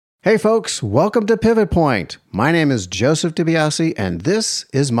Hey folks, welcome to Pivot Point. My name is Joseph DiBiase, and this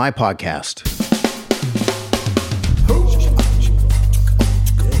is my podcast.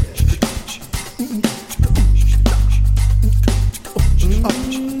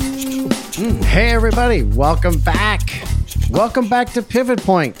 Hey everybody, welcome back. Welcome back to Pivot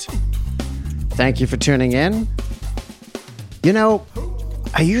Point. Thank you for tuning in. You know,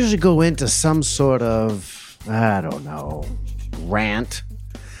 I usually go into some sort of, rant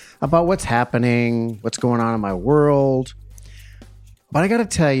about what's happening, what's going on in my world. But I got to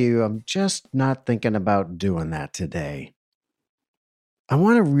tell you, I'm just not thinking about doing that today. I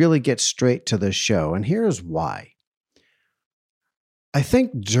want to really get straight to the show, and here's why. I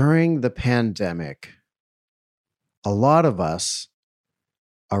think during the pandemic, a lot of us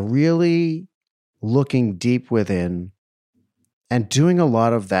are really looking deep within and doing a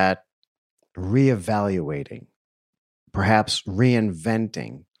lot of that reevaluating, perhaps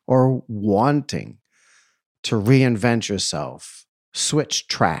reinventing, or wanting to reinvent yourself, switch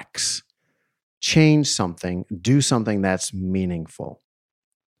tracks, change something, do something that's meaningful.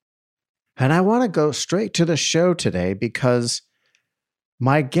 And I want to go straight to the show today because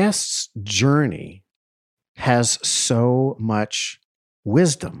my guest's journey has so much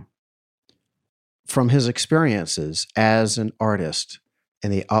wisdom from his experiences as an artist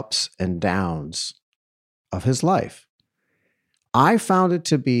in the ups and downs of his life. I found it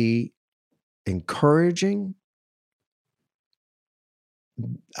to be encouraging.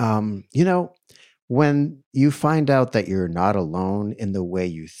 When you find out that you're not alone in the way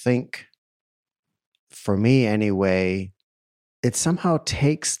you think, for me anyway, it somehow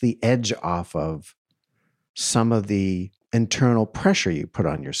takes the edge off of some of the internal pressure you put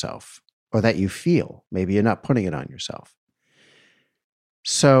on yourself or that you feel. Maybe you're not putting it on yourself.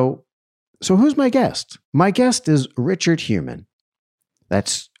 So who's my guest? My guest is Richard Humann.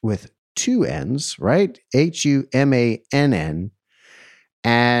 That's with two N's, right? Humann.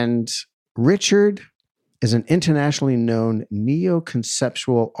 And Richard is an internationally known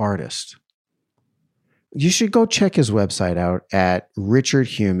neo-conceptual artist. You should go check his website out at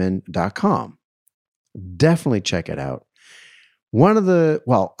richardhumann.com. Definitely check it out. One of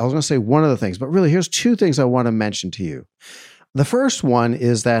the things, but really here's two things I want to mention to you. The first one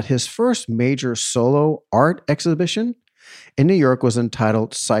is that his first major solo art exhibition in New York was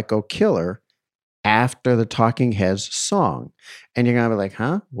entitled Psycho Killer, after the Talking Heads song. And you're going to be like,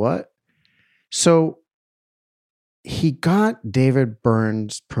 huh? What? So he got David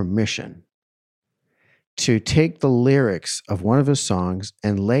Byrne's permission to take the lyrics of one of his songs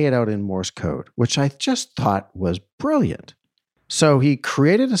and lay it out in Morse code, which I just thought was brilliant. So he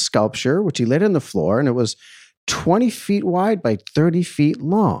created a sculpture, which he laid on the floor, and it was 20 feet wide by 30 feet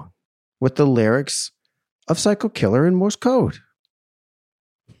long with the lyrics of Psycho Killer in Morse code.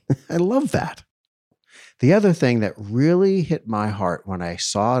 I love that. The other thing that really hit my heart when I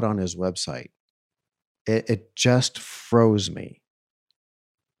saw it on his website, it just froze me,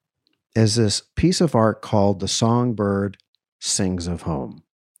 is this piece of art called The Songbird Sings of Home.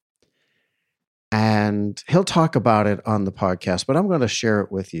 And he'll talk about it on the podcast, but I'm going to share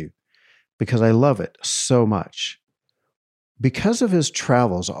it with you because I love it so much. Because of his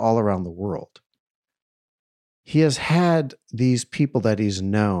travels all around the world, he has had these people that he's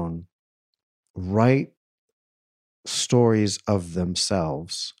known write stories of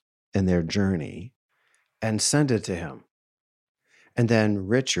themselves and their journey and send it to him. And then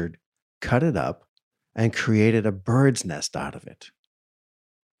Richard cut it up and created a bird's nest out of it.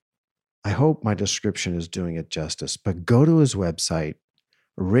 I hope my description is doing it justice, but go to his website,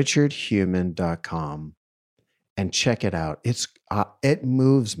 richardhumann.com, and check it out. It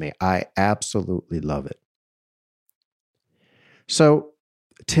moves me. I absolutely love it. So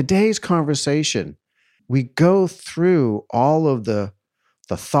today's conversation, we go through all of the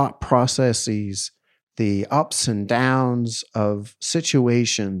thought processes, the ups and downs of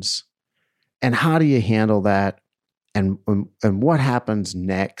situations, and how do you handle that, and what happens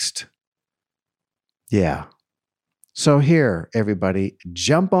next. Yeah. So here, everybody,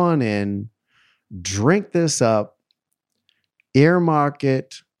 jump on in, drink this up, earmark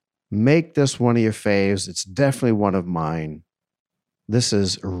it, make this one of your faves. It's definitely one of mine. This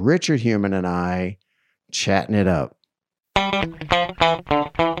is Richard Humann and I chatting it up.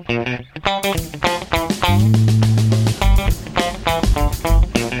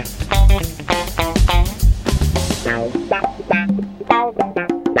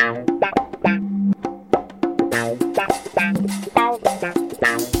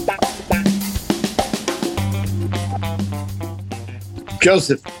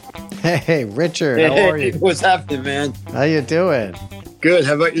 Joseph. Hey, Richard, how are you? What's happening, man? How you doing? Good.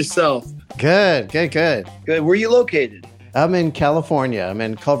 How about yourself? Good. Good. Where are you located? I'm in California. I'm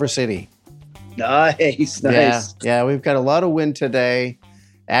in Culver City. Nice. Yeah, we've got a lot of wind today.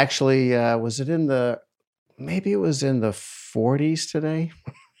 Actually, maybe it was in the 40s today?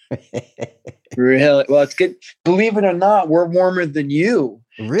 Really? Well, it's good. Believe it or not, we're warmer than you.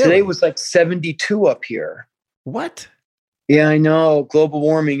 Really? Today was like 72 up here. What? Yeah, I know. Global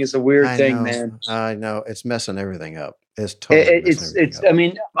warming is a weird thing, man. I know. It's messing everything up. It's totally messing everything up. I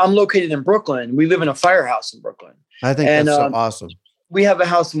mean, I'm located in Brooklyn. We live in a firehouse in Brooklyn. I think that's so awesome. We have a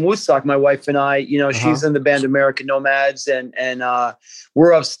house in Woodstock, my wife and I. She's in the band American Nomads, and I'm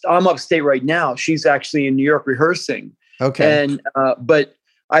upstate right now. She's actually in New York rehearsing. Okay. And but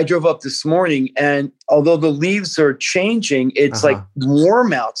I drove up this morning, and although the leaves are changing, it's like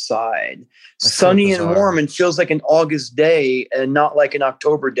warm outside, sunny and warm, and feels like an August day and not like an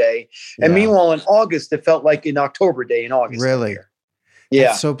October day. Yeah. And meanwhile, in August, it felt like an October day in August. Really? Yeah.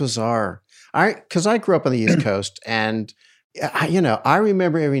 That's so bizarre. Because I grew up on the East Coast, and I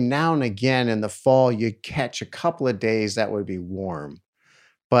remember every now and again in the fall, you'd catch a couple of days that would be warm,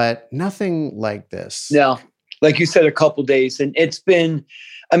 but nothing like this. Yeah. Like you said, a couple of days. And it's been,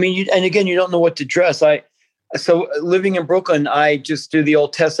 you don't know what to dress. So living in Brooklyn, I just do the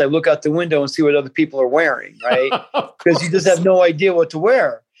old test. I look out the window and see what other people are wearing, right? Because you just have no idea what to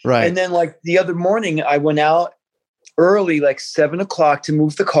wear. Right. And then like the other morning, I went out early, like 7 o'clock to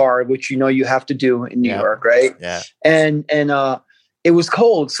move the car, which you have to do in New York, right? Yeah. And it was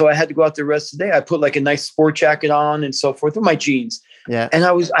cold, so I had to go out the rest of the day. I put like a nice sport jacket on and so forth with my jeans. Yeah. And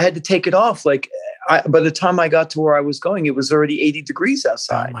I had to take it off. Like by the time I got to where I was going, it was already 80 degrees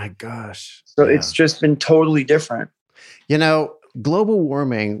outside. Oh my gosh. So it's just been totally different. Global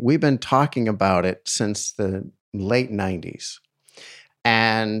warming, we've been talking about it since the late 90s.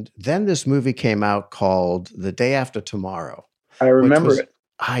 And then this movie came out called The Day After Tomorrow. I remember it.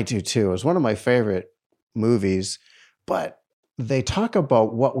 I do too. It was one of my favorite movies, but they talk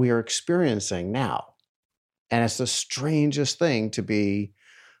about what we are experiencing now. And it's the strangest thing to be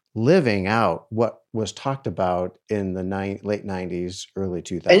living out what was talked about in the late 90s, early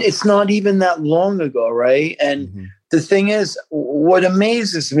 2000s. And it's not even that long ago, right? And the thing is, what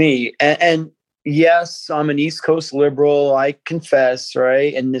amazes me, and yes, I'm an East Coast liberal, I confess,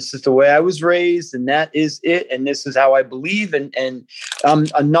 right? And this is the way I was raised, and that is it, and this is how I believe, and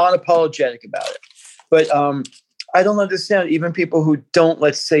I'm not apologetic about it. But I don't understand, even people who don't,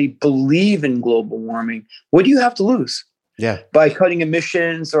 let's say, believe in global warming, what do you have to lose? Yeah. By cutting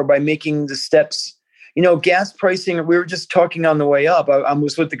emissions or by making the steps. Gas pricing, we were just talking on the way up. I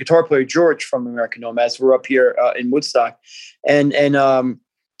was with the guitar player, George, from American Nomads. We're up here in Woodstock. And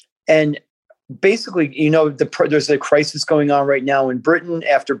basically, there's a crisis going on right now in Britain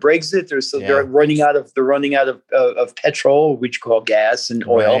after Brexit. They're running out of petrol, which you call gas and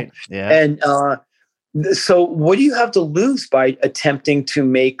oil. Right. Yeah. And so what do you have to lose by attempting to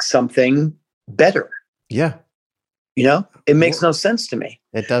make something better? Yeah. It makes no sense to me.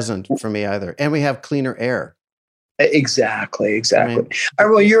 It doesn't for me either. And we have cleaner air. Exactly.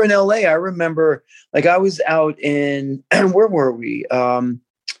 Well, you're in LA. I remember, like, I was out in, where were we?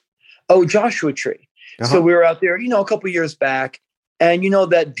 Joshua Tree. So we were out there, a couple of years back, and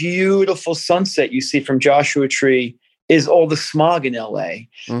that beautiful sunset you see from Joshua Tree is all the smog in LA.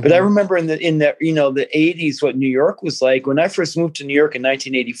 But I remember in the the 80s, what New York was like. When I first moved to New York in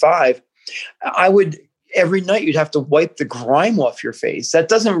 1985, every night you'd have to wipe the grime off your face. That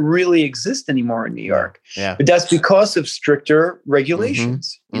doesn't really exist anymore in New York. Yeah. But that's because of stricter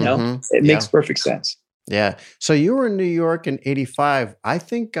regulations. It makes perfect sense. Yeah. So you were in New York in 85. I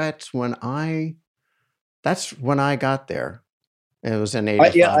think that's when I got there. It was in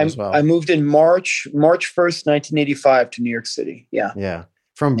 85 as well. I moved in March 1st, 1985 to New York City. Yeah. Yeah.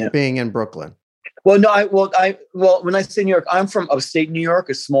 From being in Brooklyn. Well, no, when I say New York, I'm from upstate New York,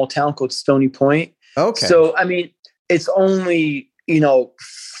 a small town called Stony Point. Okay. So, it's only,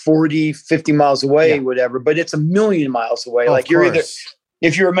 40, 50 miles away, whatever, but it's a million miles away. Oh, like you're either,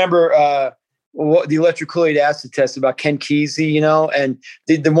 if you remember, the electrocholic acid test about Ken Kesey, and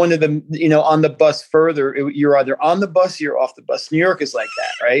the one of them, on the bus further, you're either on the bus or you're off the bus. New York is like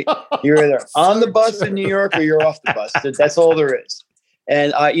that, right? You're either on the bus in New York or you're off the bus. That's all there is.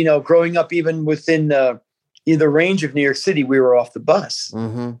 And, growing up even within the range of New York City, we were off the bus.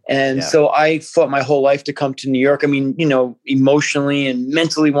 And so I fought my whole life to come to New York. Emotionally and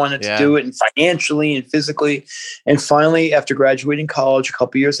mentally wanted to do it, and financially and physically. And finally, after graduating college, a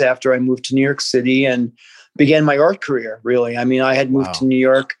couple years after, I moved to New York City and began my art career, really. I had moved to New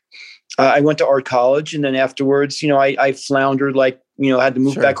York. I went to art college, and then afterwards, I floundered, had to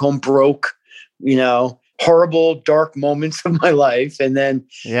move back home broke, horrible, dark moments of my life, and then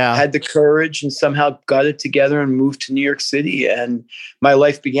Yeah. had the courage and somehow got it together and moved to New York City, and my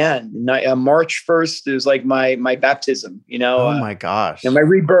life began. March 1st is like my baptism, Oh my gosh. and my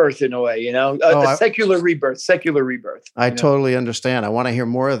rebirth in a way, Oh, a secular rebirth. I totally understand. I want to hear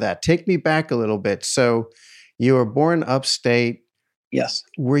more of that. Take me back a little bit. So you were born upstate. Yes.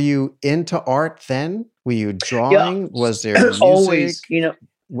 Were you into art then? Were you drawing? Yeah. Was there music? Always,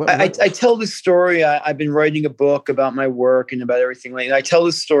 What- I tell this story. I've been writing a book about my work and about everything. Like, I tell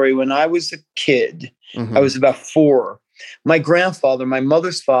this story when I was a kid. Mhm. I was about 4. My grandfather, my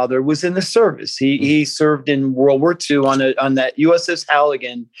mother's father, was in the service. He served in World War II on that USS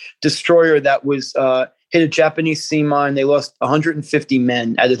Halligan destroyer that was hit a Japanese sea mine. They lost 150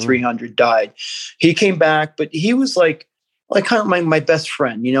 men out of 300 died. He came back, but he was like kind of my best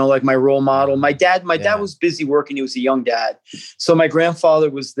friend, like my role model. My dad was busy working. He was a young dad. So my grandfather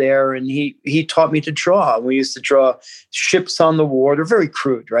was there, and he taught me to draw. We used to draw ships on the water, very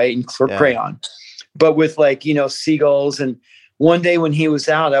crude, right? In crayon, but with seagulls. And one day when he was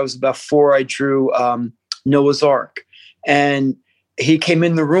out, I was about 4, I drew Noah's Ark. And he came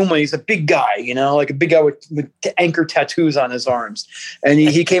in the room, and he's a big guy, like a big guy with anchor tattoos on his arms. And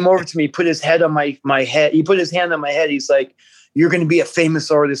he came over to me, put his head on my head. He put his hand on my head. He's like, "You're going to be a famous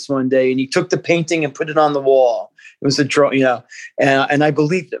artist one day." And he took the painting and put it on the wall. It was a drawing, and I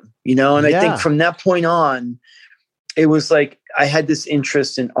believed him, and I think from that point on, it was like I had this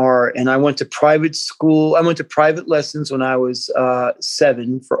interest in art, and I went to private school. I went to private lessons when I was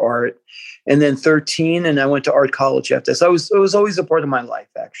 7 for art, and then 13, and I went to art college after. So it was always a part of my life,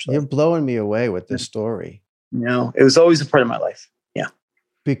 actually. You're blowing me away with this story. It was always a part of my life. Yeah.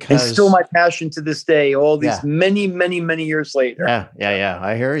 Because and still my passion to this day, all these many, many, many years later. Yeah.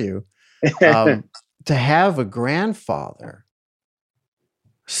 I hear you. To have a grandfather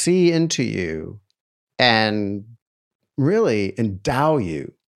see into you and really endow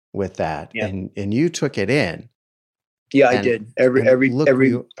you with that, and you took it in. Yeah, I did. Every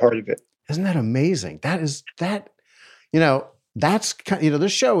part of it. Isn't that amazing? That's this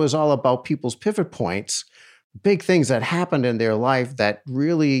show is all about people's pivot points, big things that happened in their life that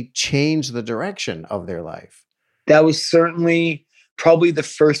really changed the direction of their life. That was certainly probably the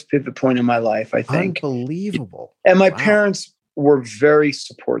first pivot point in my life, I think. Unbelievable. And my parents were very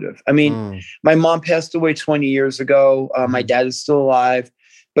supportive. I mean, my mom passed away 20 years ago. My dad is still alive,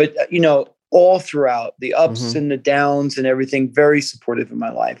 but all throughout the ups and the downs and everything, very supportive in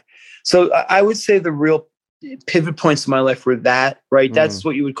my life. So I would say the real pivot points in my life were that, right? That's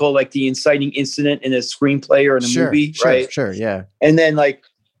what you would call like the inciting incident in a screenplay or in a movie, right? Sure, yeah. And then like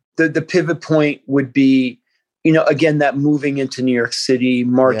the pivot point would be, again, that moving into New York City,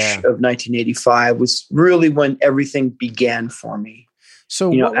 March of 1985 was really when everything began for me. So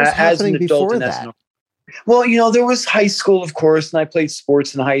what was happening before that? Well, there was high school, of course, and I played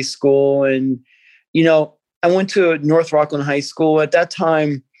sports in high school. And, I went to North Rockland High School. At that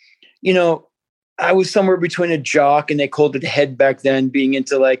time, I was somewhere between a jock, and they called it head back then, being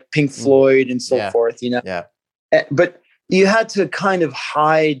into like Pink Floyd and so forth, Yeah. But you had to kind of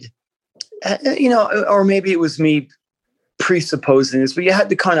hide, or maybe it was me presupposing this, but you had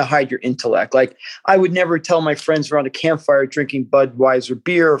to kind of hide your intellect. Like I would never tell my friends around a campfire drinking Budweiser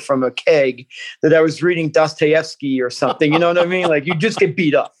beer from a keg that I was reading Dostoevsky or something. You know what I mean? Like you just get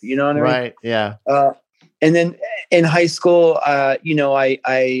beat up. You know what I mean? Right. Yeah. And then in high school, I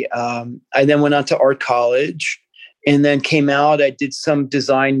then went on to art college, and then came out. I did some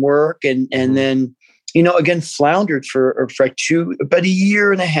design work, and then again floundered for like about a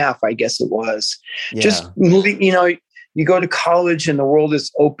year and a half, I guess it was. Yeah. Just moving. You go to college and the world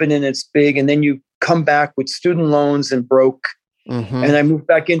is open and it's big, and then you come back with student loans and broke. And I moved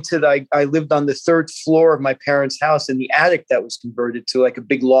back into I lived on the 3rd floor of my parents' house in the attic that was converted to like a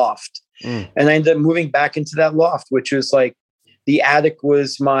big loft. And I ended up moving back into that loft, which was like the attic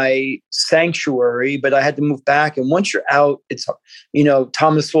was my sanctuary, but I had to move back. And once you're out, it's,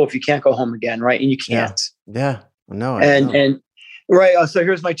 Thomas Wolfe, you can't go home again. Right. And you can't. Yeah. No. And right. So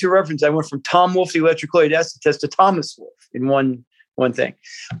here's my 2 references. I went from Tom Wolfe, the electrocholic acid test, to Thomas Wolfe in one thing.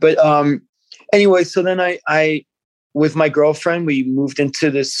 But anyway, so then I with my girlfriend, we moved into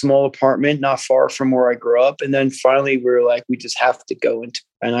this small apartment not far from where I grew up. And then finally we were like, we just have to go into,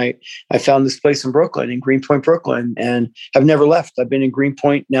 and I found this place in Brooklyn, in Greenpoint, Brooklyn, and have never left. I've been in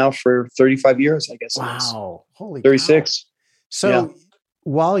Greenpoint now for 35 years, I guess. Wow. Holy 36. Cow. So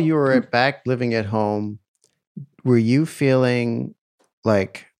while you were back living at home, were you feeling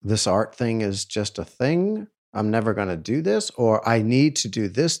like this art thing is just a thing? I'm never going to do this, or I need to do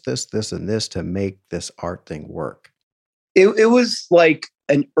this, and this to make this art thing work? It was like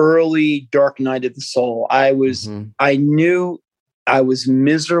an early dark night of the soul. I knew I was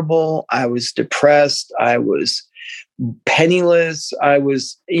miserable. I was depressed. I was penniless.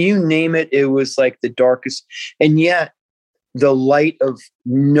 You name it. It was like the darkest. And yet the light of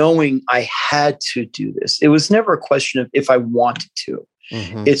knowing I had to do this. It was never a question of if I wanted to.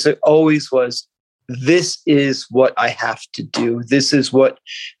 It always was, this is what I have to do. This is what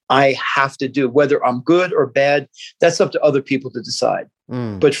I have to do. Whether I'm good or bad, that's up to other people to decide.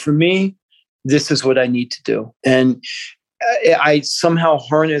 But for me, this is what I need to do. And I somehow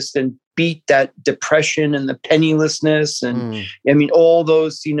harnessed and beat that depression and the pennilessness. And I mean, all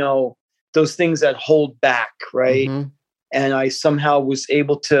those, those things that hold back, right? And I somehow was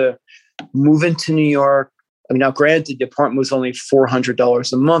able to move into New York. I mean, now granted, the apartment was only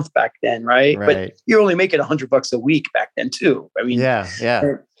 $400 a month back then, right? But you're only making $100 a week back then too. I mean, yeah.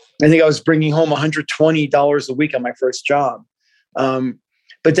 I think I was bringing home $120 a week on my first job.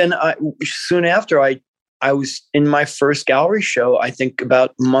 But then soon after, I was in my first gallery show, I think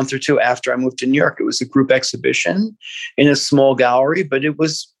about a month or two after I moved to New York. It was a group exhibition in a small gallery, but it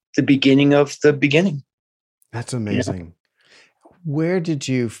was the beginning of the beginning. That's amazing. Yeah. Where did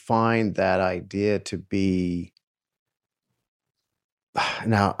you find that idea to be?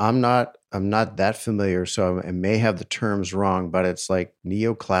 Now, I'm not that familiar, so I may have the terms wrong, but it's like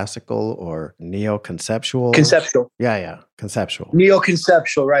neoclassical or neoconceptual. Conceptual. Yeah. Conceptual.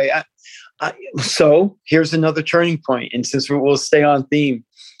 Neoconceptual, right. So here's another turning point. And since we'll stay on theme,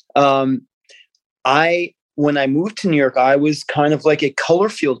 when I moved to New York, I was kind of like a color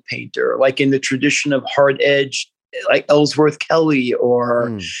field painter, like in the tradition of hard edge, like Ellsworth Kelly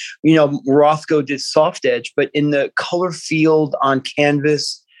or, Rothko did soft edge, but in the color field on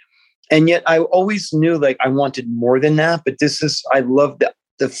canvas. And yet I always knew like I wanted more than that, but I love the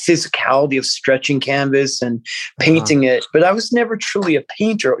physicality of stretching canvas and painting it. But I was never truly a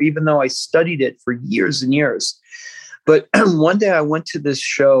painter, even though I studied it for years and years. But one day I went to this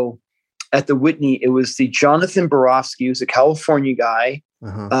show at the Whitney. It was the Jonathan Borofsky, who's a California guy.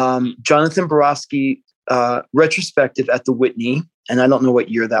 Jonathan Borofsky retrospective at the Whitney. And I don't know what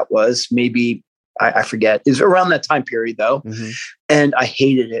year that was. Maybe I forget. It was around that time period though. And I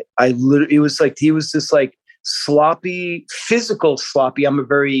hated it. It was like, he was just like sloppy, physical sloppy. I'm a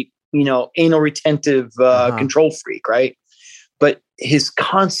very, anal retentive control freak, right? But his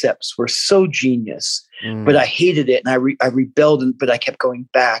concepts were so genius, but I hated it. And I rebelled, but I kept going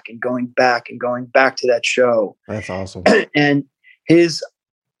back and going back and going back to that show. That's awesome. And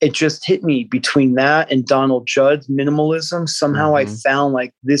it just hit me between that and Donald Judd's minimalism. Somehow I found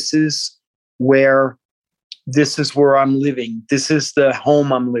like, this is where I'm living. This is the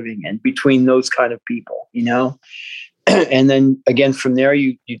home I'm living in, between those kind of people, And then again, from there,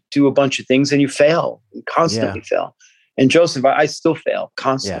 you do a bunch of things and you fail. You constantly fail. And Joseph, I still fail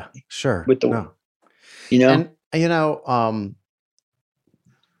constantly. Yeah, sure. With the work. And,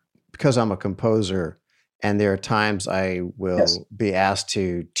 because I'm a composer, and there are times I will be asked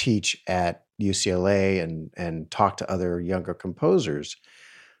to teach at UCLA and talk to other younger composers.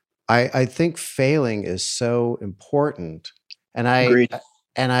 I think failing is so important. And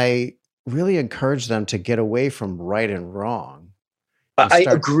I really encourage them to get away from right and wrong. I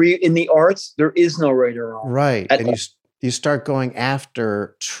agree. In the arts, there is no right or wrong. Right. And you start going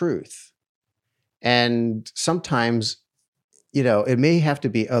after truth. And sometimes, it may have to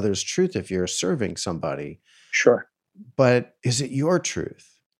be others' truth if you're serving somebody. Sure. But is it your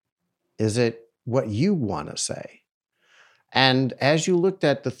truth? Is it what you want to say? And as you looked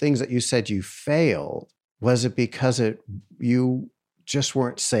at the things that you said you failed, was it because you just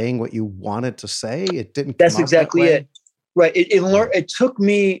weren't saying what you wanted to say? It didn't. That's exactly it. Right. It took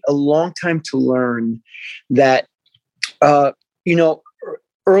me a long time to learn that,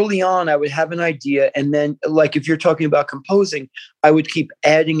 early on, I would have an idea. And then, like, if you're talking about composing, I would keep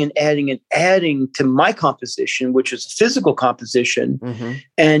adding and adding and adding to my composition, which is a physical composition.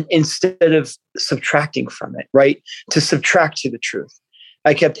 And instead of subtracting from it, right? To subtract to the truth.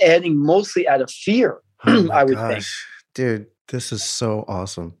 I kept adding mostly out of fear, I would think. Dude, this is so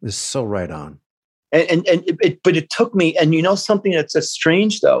awesome. It's so right on. But it took me, and something that's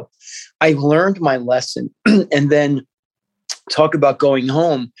strange though, I learned my lesson and then talk about going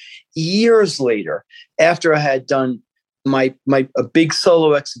home years later, after I had done a big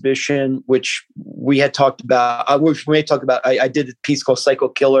solo exhibition, which we had talked about, I did a piece called Psycho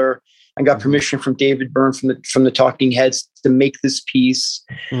Killer. I got permission from David Byrne from the Talking Heads to make this piece.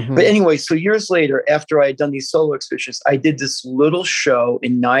 But anyway, so years later, after I had done these solo exhibitions, I did this little show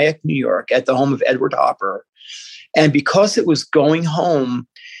in Nyack, New York at the home of Edward Hopper. And because it was going home,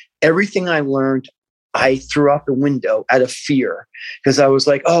 everything I learned, I threw out the window out of fear because I was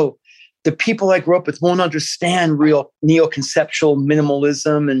like, oh, the people I grew up with won't understand real neo-conceptual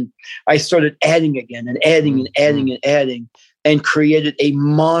minimalism. And I started adding again and adding and adding and adding and created a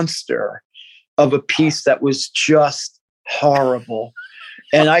monster of a piece that was just horrible.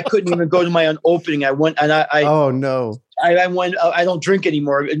 And I couldn't even go to my own opening. I went and oh no. I went, I don't drink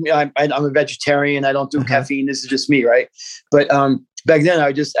anymore. I'm a vegetarian. I don't do caffeine. This is just me. Right. But, back then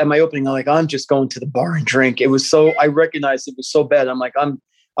I just, at my opening, I'm just going to the bar and drink. It was so, I recognized it was so bad. I'm like,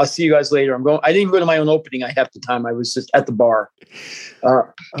 I'll see you guys later. I didn't even go to my own opening. Half the time I was just at the bar.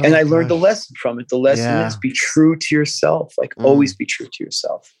 And I learned the lesson from it. The lesson is be true to yourself. Like always be true to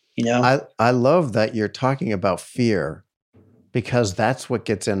yourself. You know, I love that you're talking about fear because that's what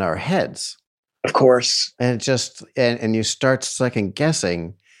gets in our heads. Of course. And it just, and you start second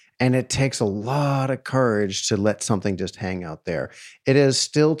guessing, and it takes a lot of courage to let something just hang out there. It is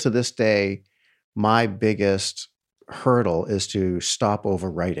still to this day, my biggest hurdle is to stop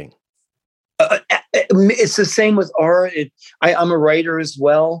overwriting. It's the same with art. I'm a writer as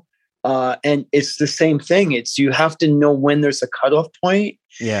well. And it's the same thing. You have to know when there's a cutoff point.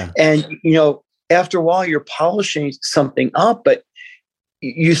 Yeah. And, after a while you're polishing something up, but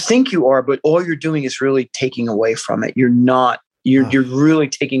you think you are, but all you're doing is really taking away from it. You're not, you're really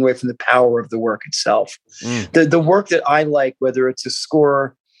taking away from the power of the work itself. The work that I like, whether it's a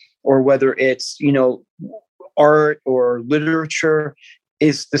score or whether it's, art or literature,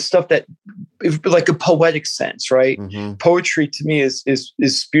 is the stuff that, like a poetic sense, right? Poetry to me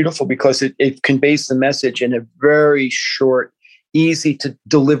is beautiful because it conveys the message in a very short, easy to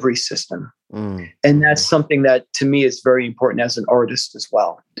delivery system. And that's something that to me is very important as an artist as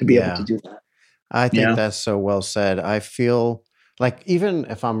well, to be able to do that. I think that's so well said. I feel like even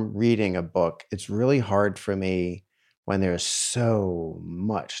if I'm reading a book, it's really hard for me when there's so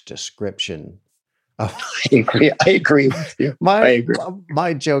much description. I agree with you.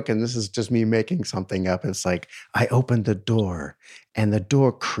 My joke, and this is just me making something up, it's like I opened the door and the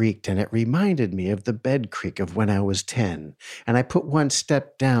door creaked and it reminded me of the bed creak of when I was 10. And I put one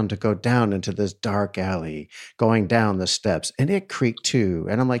step down to go down into this dark alley, going down the steps, and it creaked too.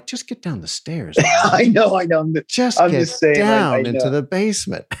 And I'm like, just get down the stairs. I know. Just get down into the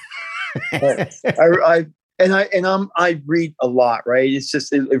basement. I read a lot, right? It's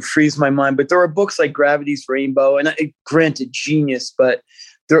just, it frees my mind. But there are books like Gravity's Rainbow, and granted, genius, but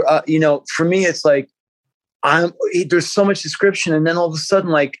there, for me, it's like, there's so much description. And then all of a sudden,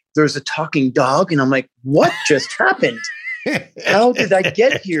 like there's a talking dog and I'm like, what just happened? How did I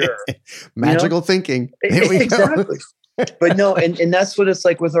get here? Magical thinking. Here we exactly. Go. But no, and that's what it's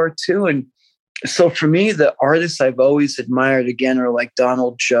like with art too. And so for me, the artists I've always admired again are like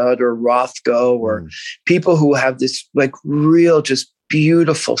Donald Judd or Rothko or people who have this like real, just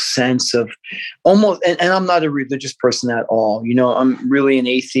beautiful sense of almost, and I'm not a religious person at all. I'm really an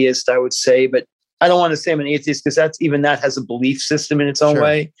atheist, I would say, but I don't want to say I'm an atheist because that has a belief system in its own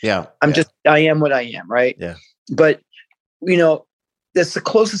way. Yeah. I am what I am. Right. Yeah. But, that's the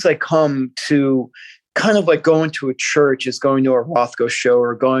closest I come to kind of like going to a church is going to a Rothko show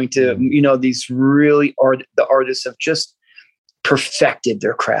or going to, these really the artists have just perfected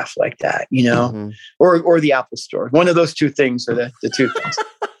their craft like that, or the Apple Store. One of those two things are the two things.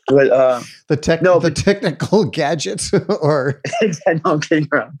 But the technical gadgets or no, I'm kidding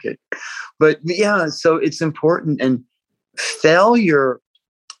around. But yeah, so it's important, and failure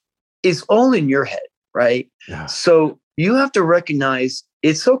is all in your head, right? Yeah. So you have to recognize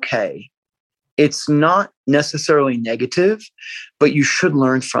it's okay. It's not necessarily negative, but you should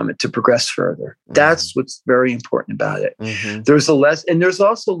learn from it to progress further. That's what's very important about it. There's a lesson, and there's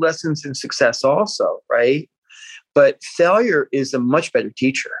also lessons in success also, right? But failure is a much better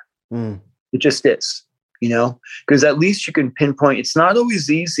teacher. It just is, because at least you can pinpoint. It's not always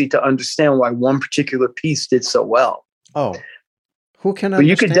easy to understand why one particular piece did so well. Oh, who can understand that? But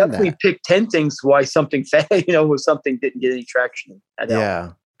you can definitely pick 10 things why something failed, where something didn't get any traction at all.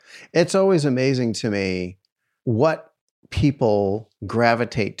 Yeah. It's always amazing to me what people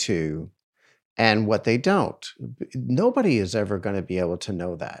gravitate to and what they don't. Nobody is ever going to be able to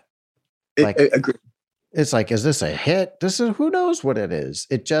know that. I agree. It's like, is this a hit? Who knows what it is?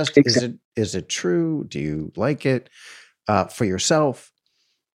 It just, is it true? Do you like it for yourself?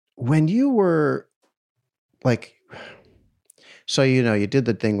 When you were like, so, you did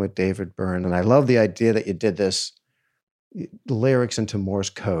the thing with David Byrne, and I love the idea that you did this lyrics into Morse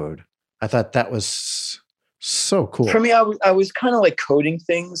code. I thought that was so cool. For me, I was kind of like coding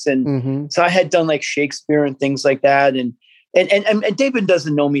things. And so I had done like Shakespeare and things like that. And David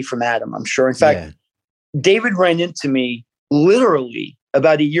doesn't know me from Adam, I'm sure. In fact, David ran into me literally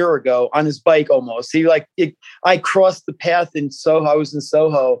about a year ago on his bike almost. I crossed the path in Soho. I was in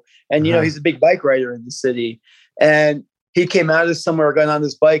Soho, and he's a big bike rider in the city. And he came out of somewhere, got on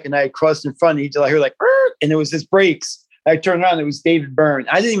his bike, and I had crossed in front. And I heard like, and it was his brakes. I turned around, it was David Byrne.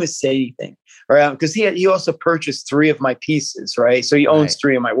 I didn't even say anything, right? Because he also purchased 3 of my pieces, right? So he owns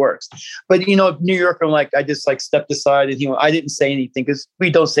 3 of my works. But New York, I just like stepped aside, and I didn't say anything because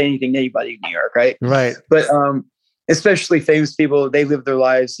we don't say anything to anybody in New York, right? Right. But especially famous people, they live their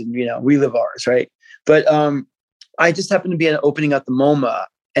lives, and we live ours, right? But I just happened to be at an opening at the MoMA,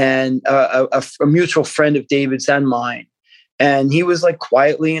 and a mutual friend of David's and mine. And he was like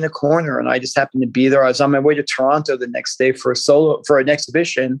quietly in a corner, and I just happened to be there. I was on my way to Toronto the next day for an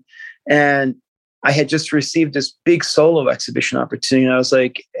exhibition, and I had just received this big solo exhibition opportunity. And I was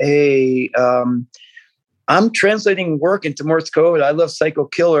like, "Hey, I'm translating work into Morse code. I love Psycho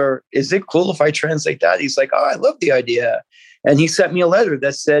Killer. Is it cool if I translate that?" He's like, "Oh, I love the idea," and he sent me a letter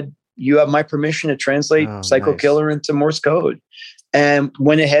that said, "You have my permission to translate Psycho Killer into Morse code," and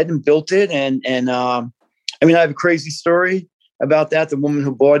went ahead and built it. And I have a crazy story about that. The woman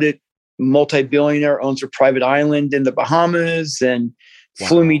who bought it, multi-billionaire, owns her private island in the Bahamas, and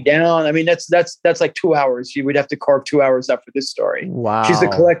flew me down. That's like 2 hours. You would have to carve 2 hours up for this story. Wow. She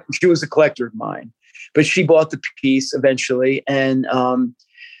was a collector of mine, but she bought the piece eventually. And,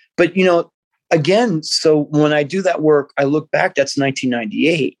 but again, so when I do that work, I look back, that's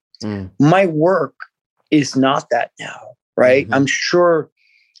 1998. My work is not that now, right? Mm-hmm. I'm sure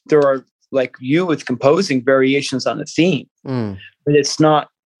there are, like you, with composing, variations on a theme, but it's not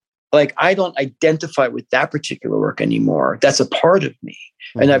like I don't identify with that particular work anymore. That's a part of me,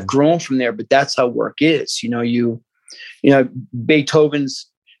 and I've grown from there. But that's how work is. Beethoven's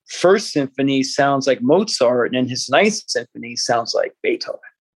First Symphony sounds like Mozart, and his Ninth Symphony sounds like Beethoven,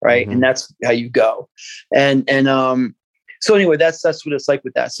 right? And that's how you go. And so anyway, that's what it's like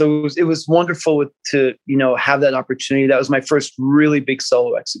with that. So it was wonderful to have that opportunity. That was my first really big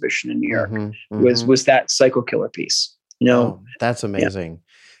solo exhibition in New York. Was that Psycho Killer piece? That's amazing.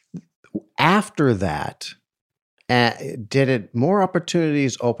 Yeah. After that, did more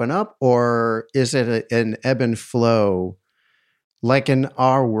opportunities open up, or is it an ebb and flow? Like in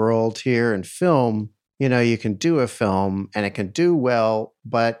our world here in film, you can do a film and it can do well,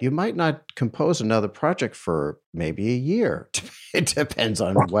 but you might not compose another project for maybe a year. It depends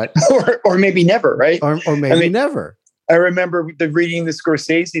on what. or maybe never, right? Or maybe never. I remember reading the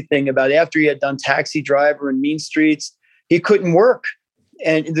Scorsese thing about after he had done Taxi Driver and Mean Streets, he couldn't work.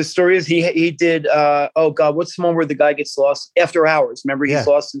 And the story is he did, what's the one where the guy gets lost? After Hours. Remember, he's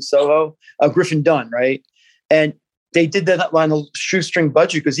lost in Soho? Griffin Dunn, right? And they did that on a shoestring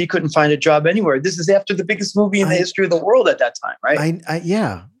budget because he couldn't find a job anywhere. This is after the biggest movie in the history of the world at that time, right?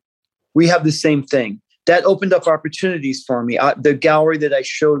 Yeah. We have the same thing. That opened up opportunities for me. The gallery that I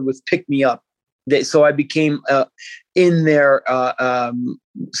showed with Pick Me Up. So I became in their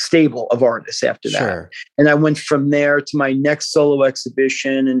stable of artists after that. Sure. And I went from there to my next solo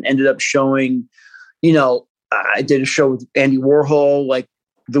exhibition and ended up showing, I did a show with Andy Warhol, like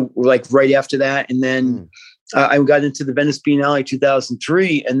right after that. And then I got into the Venice Biennale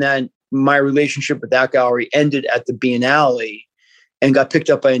 2003, and then my relationship with that gallery ended at the Biennale and got picked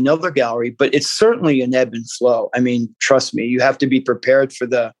up by another gallery. But it's certainly an ebb and flow. Trust me, you have to be prepared for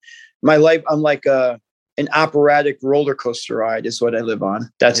my life. I'm like an operatic roller coaster ride is what I live on.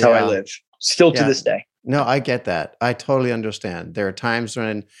 That's how I live still to this day. No, I get that. I totally understand. There are times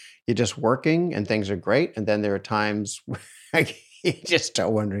when you're just working and things are great. And then there are times where you just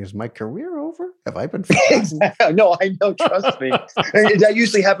start wondering, is my career over? Have I been forgotten? No, I know. Trust me. That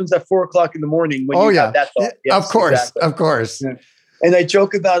usually happens at 4:00 in the morning when you have that thought. Yes, of course. Yeah. And I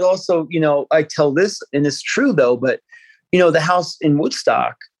joke about also, I tell this, and it's true though, but the house in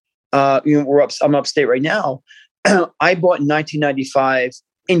Woodstock, I'm upstate right now. I bought in 1995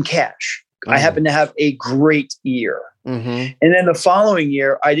 in cash. I happened to have a great year. And then the following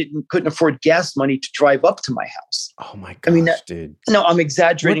year, I couldn't afford gas money to drive up to my house. Oh my gosh, dude. No, I'm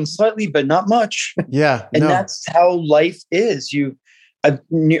exaggerating slightly, but not much. Yeah. And that's how life is. I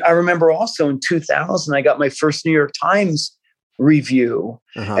remember also in 2000, I got my first New York Times review,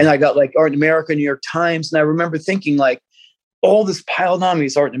 and I got like Art in America, New York Times. And I remember thinking like, all this piled on me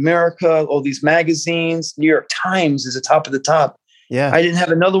is Art in America, all these magazines, New York Times is the top of the top. Yeah. I didn't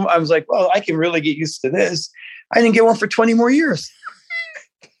have another one. I was like, well, I can really get used to this. I didn't get one for 20 more years.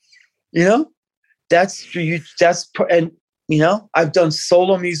 I've done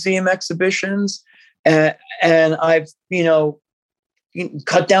solo museum exhibitions and I've,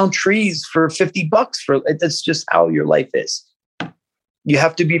 cut down trees for $50 that's just how your life is. You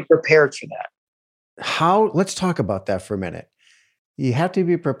have to be prepared for that. Let's talk about that for a minute. you have to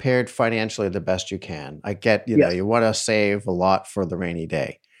be prepared financially the best you can. I get, Yes. you want to save a lot for the rainy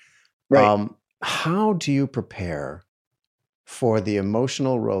day. Right. How do you prepare for the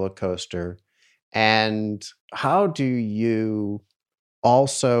emotional roller coaster? And how do you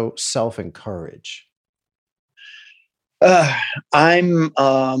also self-encourage? I'm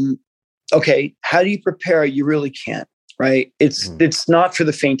okay. How do you prepare? You really can't, right? It's not for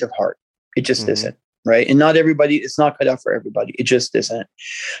the faint of heart. It just isn't, right? And not everybody. It's not cut out for everybody. It just isn't.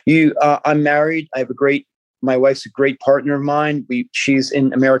 I'm married. My wife's a great partner of mine. She's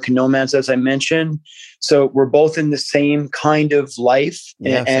in American Nomads, as I mentioned. So we're both in the same kind of life.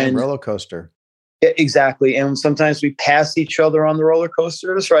 Yeah, same roller coaster. Exactly. And sometimes we pass each other on the roller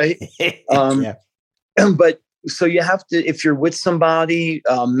coasters, right? Yeah. But so you have to, if you're with somebody,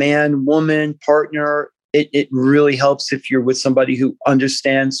 man, woman, partner, it really helps if you're with somebody who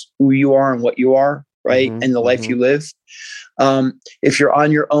understands who you are and what you are, right? And the life you live. If you're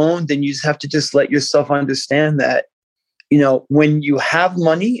on your own, then you just have to just let yourself understand that, when you have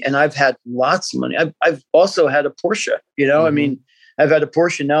money, and I've had lots of money, I've also had a Porsche, I mean, I've had a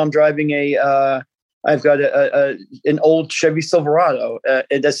Porsche. Now I'm driving I've got an old Chevy Silverado.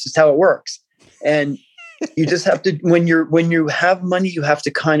 And that's just how it works. And you just have to, when you have money, you have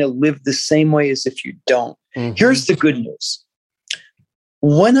to kind of live the same way as if you don't. Here's the good news.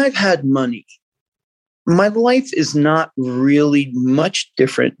 When I've had money, my life is not really much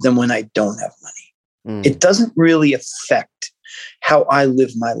different than when I don't have money. It doesn't really affect how I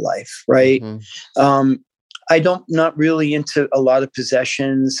live my life, right? Not really into a lot of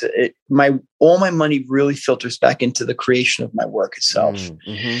possessions. All my money really filters back into the creation of my work itself.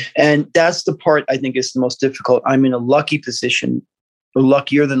 And that's the part I think is the most difficult. I'm in a lucky position, or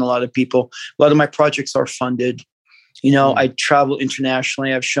luckier than a lot of people. A lot of my projects are funded. I travel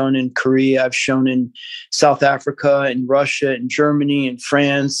internationally. I've shown in Korea. I've shown in South Africa and Russia and Germany and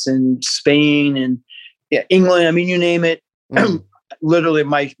France and Spain and England. I mean, you name it. Literally,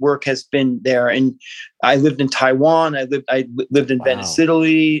 my work has been there. And I lived in Taiwan. I lived in Venice,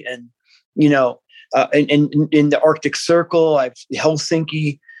 Italy, and in the Arctic Circle. I've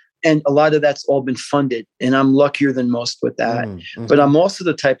Helsinki, and a lot of that's all been funded. And I'm luckier than most with that. But I'm also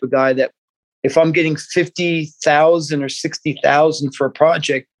the type of guy that, if I'm getting 50,000 or 60,000 for a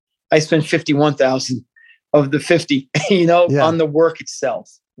project, I spend 51,000 of the 50, on the work itself.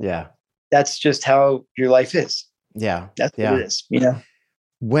 Yeah. That's just how your life is. Yeah. That's what it is,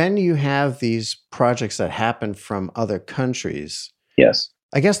 When you have these projects that happen from other countries. Yes.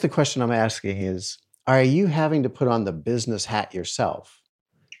 I guess the question I'm asking is, are you having to put on the business hat yourself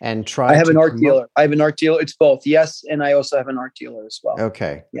and try I have to an art promote? dealer. I have an art dealer. It's both. Yes. And I also have an art dealer as well.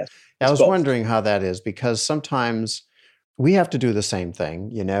 Okay. Yes. I was wondering how that is, because sometimes we have to do the same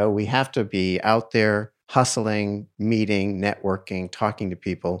thing. We have to be out there hustling, meeting, networking, talking to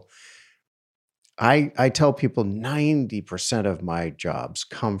people. I tell people 90% of my jobs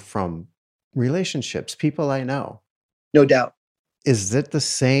come from relationships, people I know. No doubt. Is it the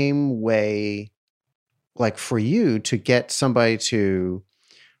same way, like for you, to get somebody to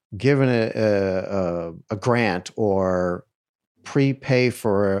give a grant or prepay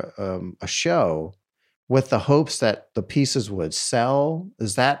for a show with the hopes that the pieces would sell?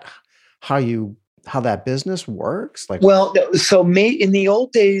 Is that how that business works? Well, so in the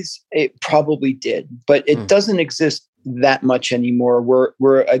old days, it probably did, but it doesn't exist that much anymore,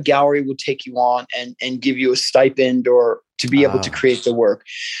 where a gallery will take you on and give you a stipend or to be able to create the work.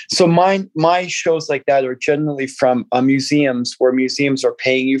 So my shows like that are generally from museums, where museums are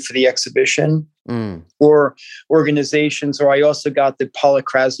paying you for the exhibition, or organizations. Or I also got the Paula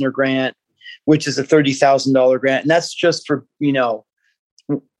Krasner grant, which is a $30,000 grant, and that's just for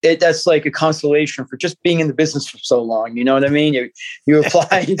that's like a consolation for just being in the business for so long. You know what I mean? You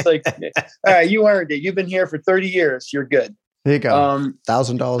apply, it's like, all right, you earned it. You've been here for 30 years. You're good. There you go.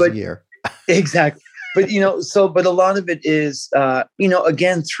 $1,000 a year. Exactly. But, but a lot of it is,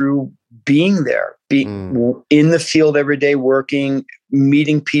 again, through being there, in the field every day, working,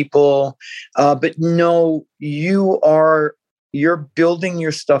 meeting people. But no, you're building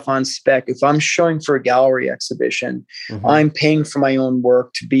your stuff on spec. If I'm showing for a gallery exhibition, I'm paying for my own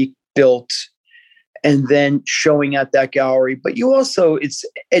work to be built and then showing at that gallery. But it's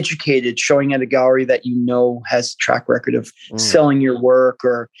educated, showing at a gallery that has a track record of selling your work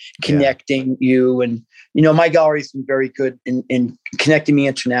or connecting you. And, my gallery's been very good in connecting me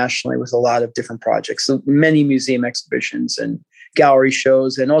internationally with a lot of different projects. So many museum exhibitions and gallery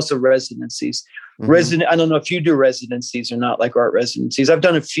shows, and also residencies. I don't know if you do residencies or not, like art residencies. I've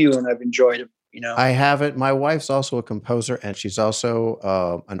done a few and I've enjoyed them. I have it. My wife's also a composer, and she's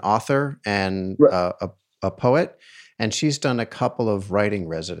also an author and a poet. and she's done a couple of writing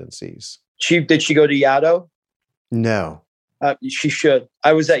residencies. Did she go to Yaddo? No. She should.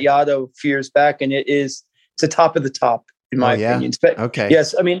 I was at Yaddo a few years back, and it's the top of the top in my opinion. Okay.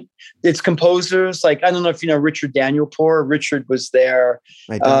 Yes, I mean it's composers like, I don't know if you know Richard Danielpour. Richard was there.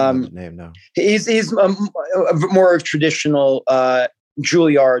 I don't know the name. No. He's a more traditional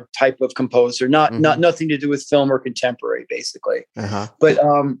Juilliard type of composer, not nothing to do with film or contemporary, basically. But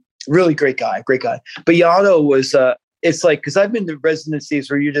really great guy. But Yaddo was it's like, because I've been to residencies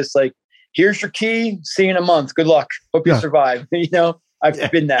where you're just like, here's your key, see you in a month, good luck, hope you survive.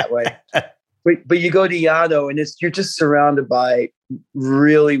 I've been that way. But you go to Yaddo and you're just surrounded by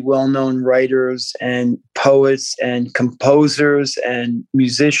really well-known writers and poets and composers and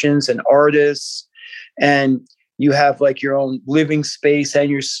musicians and artists, and you have like your own living space and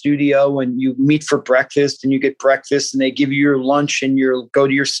your studio, and you meet for breakfast and you get breakfast and they give you your lunch and you go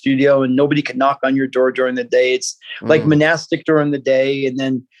to your studio and nobody can knock on your door during the day. It's like monastic during the day. And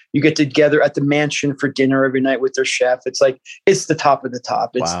then you get together at the mansion for dinner every night with their chef. It's like, it's the top of the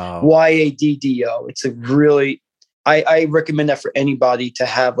top. It's YADDO. It's a really, I recommend that for anybody to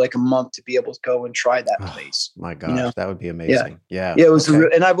have like a month to be able to go and try that place. My gosh, that would be amazing. Yeah. It was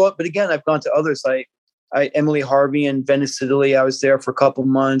but again, I've gone to others like Emily Harvey in Venice, Italy. I was there for a couple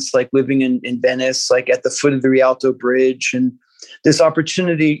months, like living in Venice, like at the foot of the Rialto Bridge. And this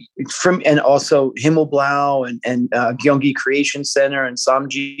opportunity and also Himmelblau and Gyeonggi Creation Center and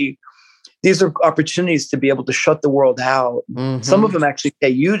Samji. These are opportunities to be able to shut the world out. Some of them actually pay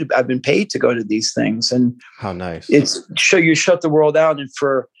you I've been paid to go to these things. And how nice. You shut the world out. And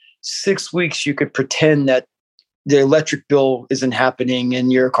for 6 weeks, you could pretend that the electric bill isn't happening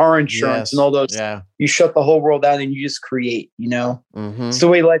and your car insurance and all those. You shut the whole world out and you just create, It's the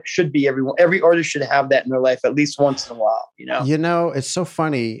way life should be. Every artist should have that in their life at least once in a while, It's so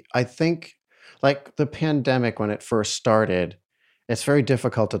funny. I think like the pandemic, when it first started, it's very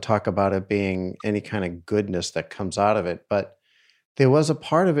difficult to talk about it being any kind of goodness that comes out of it. But there was a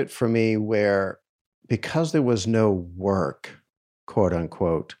part of it for me where, because there was no work, quote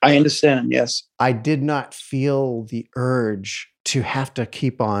unquote. I understand. Yes. I did not feel the urge to have to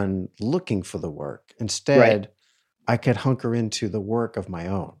keep on looking for the work. Instead, I could hunker into the work of my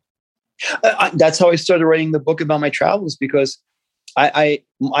own. That's how I started writing the book about my travels, because I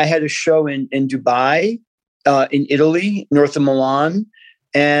had a show in Dubai, in Italy, north of Milan,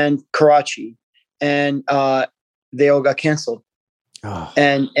 and Karachi, and they all got canceled.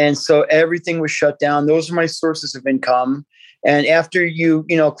 And so everything was shut down. Those are my sources of income. And after you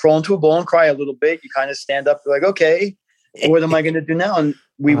crawl into a ball and cry a little bit, you kind of stand up. You're like, okay, what am I going to do now? And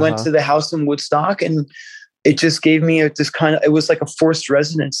we went to the house in Woodstock, and it just gave me it was like a forced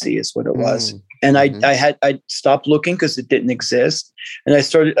residency is what it was. And I stopped looking because it didn't exist. And I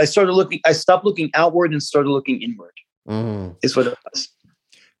stopped looking outward and started looking inward is what it was.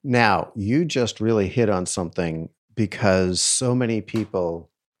 Now, you just really hit on something, because so many people,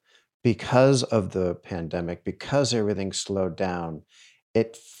 because of the pandemic, because everything slowed down,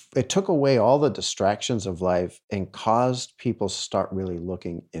 it took away all the distractions of life and caused people to start really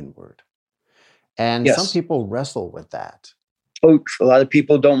looking inward. And some people wrestle with that. Oh, a lot of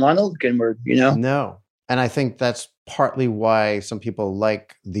people don't want to look inward, No. And I think that's partly why some people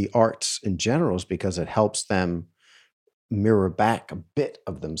like the arts in general, is because it helps them mirror back a bit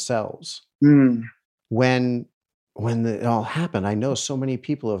of themselves. When it all happened, I know so many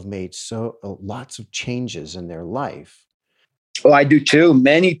people have made lots of changes in their life. Oh, I do too.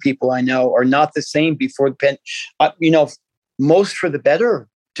 Many people I know are not the same before the most for the better,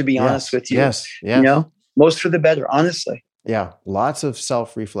 to be honest with you. Yes. Most for the better, honestly. Yeah. Lots of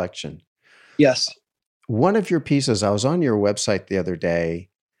self-reflection. Yes. One of your pieces, I was on your website the other day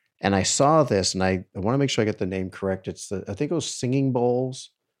and I saw this, and I want to make sure I get the name correct. I think it was Singing Bowls.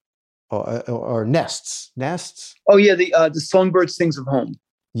 Or nests. Oh yeah, the songbird sings of home.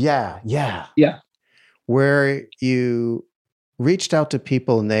 Yeah. Where you reached out to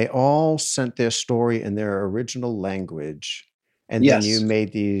people and they all sent their story in their original language, and then you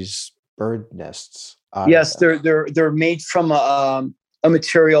made these bird nests. Yes, they're made from a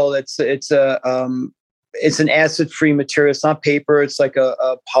material it's an acid-free material. It's not paper. It's like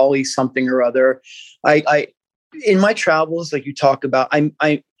a poly something or other. I in my travels, like you talk about,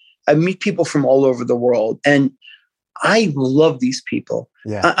 I meet people from all over the world, and I love these people.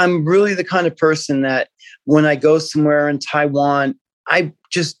 Yeah. I'm really the kind of person that when I go somewhere in Taiwan, there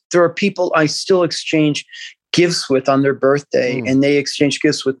are people I still exchange gifts with on their birthday, and they exchange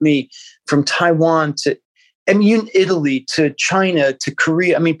gifts with me, from Taiwan to, Italy to China to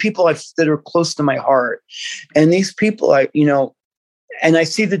Korea. People that are close to my heart. And these people, and I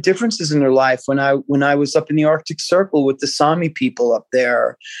see the differences in their life. When I was up in the Arctic Circle with the Sami people up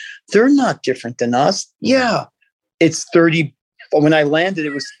there, they're not different than us. Yeah, it's 30. When I landed,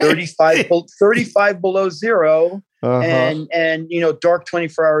 it was 35 below zero, and dark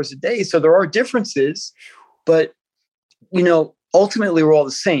 24 hours a day. So there are differences, but ultimately we're all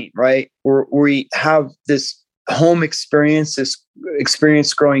the same, right? We have this home experience, this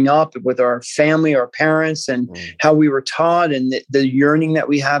experience growing up with our family, our parents, and how we were taught, and the yearning that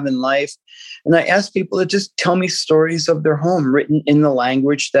we have in life. And I ask people to just tell me stories of their home written in the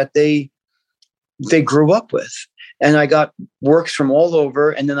language that they grew up with. And I got works from all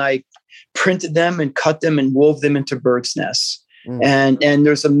over, and then I printed them and cut them and wove them into birds' nests. And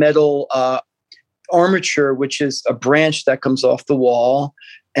there's a metal armature, which is a branch that comes off the wall.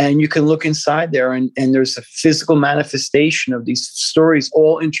 And you can look inside there, and there's a physical manifestation of these stories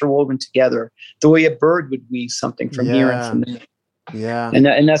all interwoven together, the way a bird would weave something from here and from there. Yeah.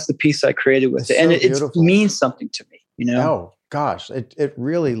 And that's the piece I created with it. And it means something to me, Oh, gosh. It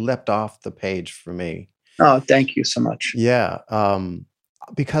really leapt off the page for me. Oh, thank you so much. Yeah.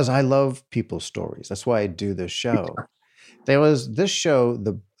 Because I love people's stories. That's why I do this show. There was this show,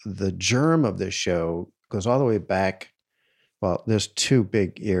 the germ of this show goes all the way back. Well, there's two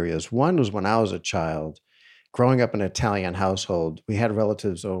big areas. One was when I was a child, growing up in an Italian household. We had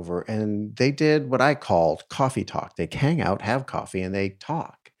relatives over, and they did what I called coffee talk. They'd hang out, have coffee, and they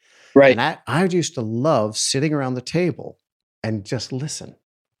talk. Right. And I used to love sitting around the table and just listen.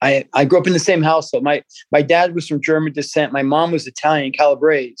 I grew up in the same household. My dad was from German descent. My mom was Italian,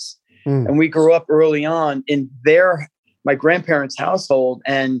 Calabrese. And we grew up early on in my grandparents' household,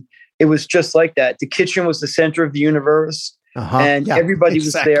 and it was just like that. The kitchen was the center of the universe. And everybody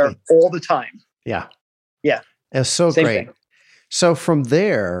was there all the time. Yeah. Yeah. It was so Same great. thing. So from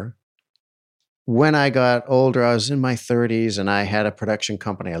there, when I got older, I was in my 30s, and I had a production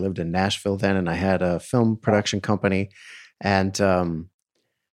company. I lived in Nashville then, and I had a film production company. And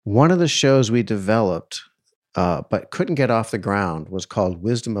one of the shows we developed, but couldn't get off the ground, was called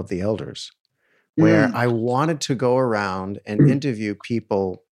Wisdom of the Elders, where I wanted to go around and interview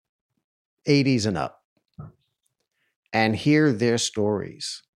people 80s and up, and hear their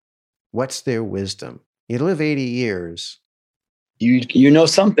stories. What's their wisdom? You live 80 years. You know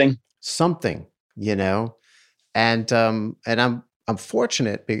something. Something, And I'm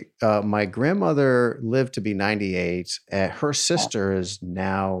fortunate. My grandmother lived to be 98. Her sister is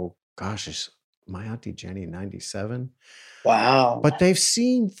now, is my Auntie Jenny 97? Wow. But they've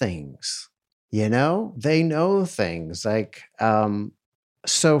seen things, they know things. Like,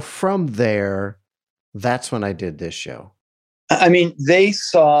 so from there, that's when I did this show. I mean, they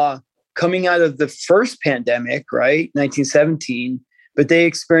saw coming out of the first pandemic, right? 1917, but they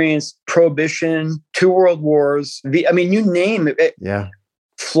experienced Prohibition, 2 world wars. You name it. Yeah.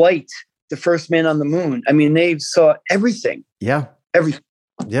 Flight, the first man on the moon. I mean, they saw everything. Yeah. Everything.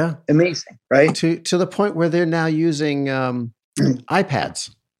 Yeah. Amazing, right? To the point where they're now using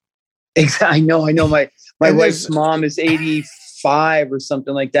iPads. Exactly. I know. My wife's mom is 85 or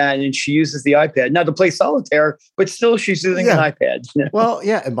something like that, and she uses the iPad now to play solitaire, but still she's using an iPad. Well,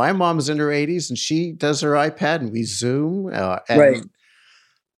 yeah. And my mom's in her 80s, and she does her iPad, and we Zoom. Right.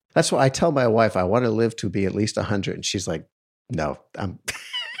 That's why I tell my wife I want to live to be at least 100, and she's like, "No, I'm."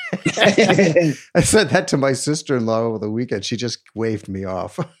 I said that to my sister-in-law over the weekend. She just waved me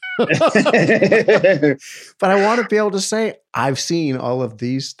off. But I want to be able to say I've seen all of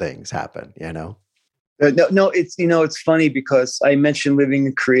these things happen. No, it's funny because I mentioned living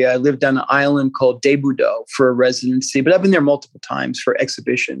in Korea. I lived on an island called Daebudo for a residency, but I've been there multiple times for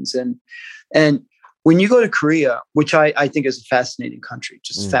exhibitions. And when you go to Korea, which I think is a fascinating country,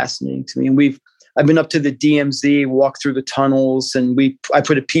 just fascinating to me. And I've been up to the DMZ, walked through the tunnels, and I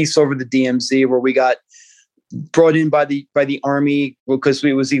put a piece over the DMZ where we got brought in by the army because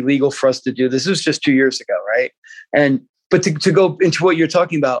it was illegal for us to do this. This was just 2 years ago, right? But to go into what you're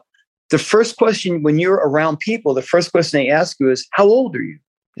talking about, the first question when you're around people, the first question they ask you is, "How old are you?"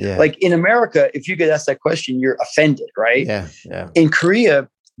 Yeah. Like in America, if you get asked that question, you're offended, right? Yeah. Yeah. In Korea,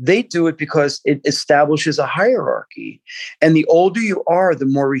 they do it because it establishes a hierarchy. And the older you are, the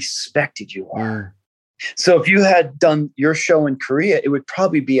more respected you are. So if you had done your show in Korea, it would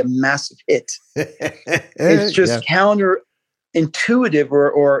probably be a massive hit. It's just counterintuitive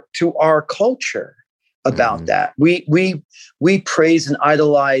or to our culture about that. We praise and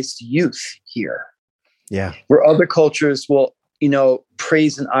idolize youth here. Yeah. Where other cultures will,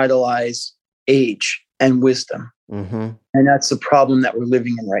 praise and idolize age and wisdom. And that's the problem that we're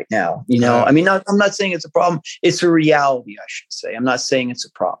living in right now. I'm not saying it's a problem. It's a reality, I should say. I'm not saying it's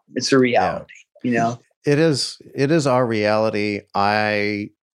a problem. It's a reality, It is our reality.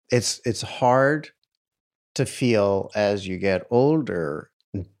 It's hard to feel as you get older,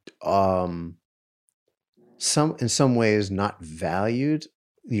 um, in some ways not valued.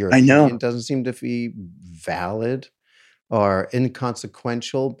 Your I opinion know. doesn't seem to be valid or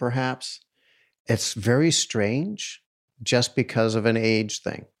inconsequential, perhaps. It's very strange just because of an age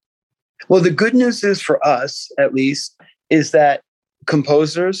thing. Well, the good news is for us, at least, is that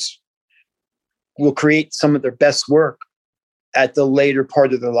composers will create some of their best work at the later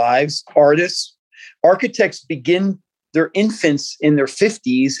part of their lives. Architects begin their infants in their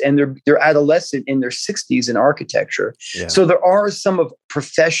 50s and they're adolescent in their 60s in architecture. Yeah. So there are some of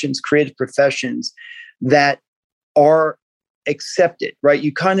creative professions that are accepted, right?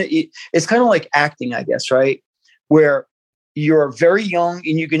 It's kind of like acting, I guess, right? Where you're very young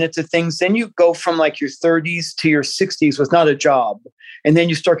and you get into things, then you go from like your 30s to your 60s with not a job. And then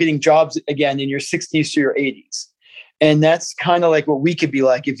you start getting jobs again in your 60s to your 80s. And that's kind of like what we could be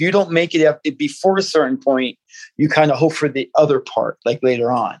like. If you don't make it before a certain point, you kind of hope for the other part, like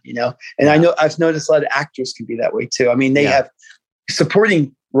later on, you know? And I know I've noticed a lot of actors can be that way too. I mean, they have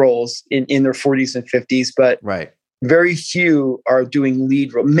supporting roles in their 40s and 50s, but very few are doing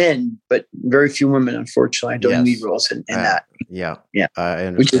lead role, men, but very few women, unfortunately, are doing lead roles in that. Yeah. I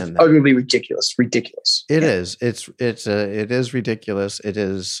understand, which is utterly ridiculous. Ridiculous. It is. It is ridiculous. It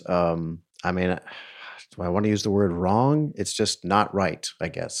is. I mean, do I want to use the word wrong? It's just not right, I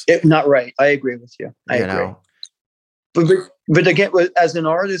guess. Not right. I agree with you. I agree. But again, as an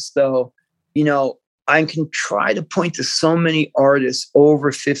artist, though, you know, I can try to point to so many artists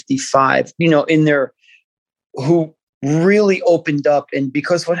over 55, you know, who really opened up. And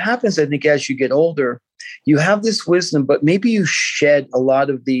because what happens, I think, as you get older, you have this wisdom, but maybe you shed a lot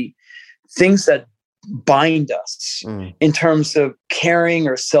of the things that bind us in terms of caring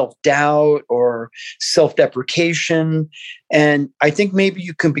or self-doubt or self-deprecation. And I think maybe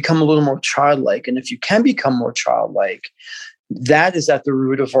you can become a little more childlike. And if you can become more childlike, that is at the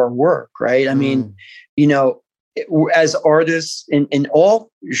root of our work, right? I mean, you know, as artists in all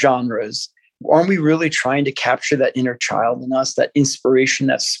genres, aren't we really trying to capture that inner child in us, that inspiration,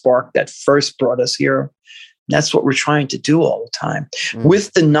 that spark that first brought us here? That's what we're trying to do all the time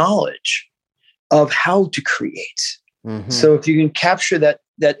with the knowledge of how to create. So if you can capture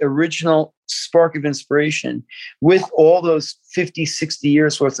that original spark of inspiration with all those 50, 60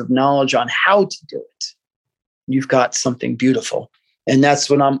 years worth of knowledge on how to do it, you've got something beautiful. And that's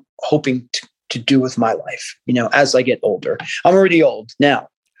what I'm hoping to do with my life, you know, as I get older. I'm already old now,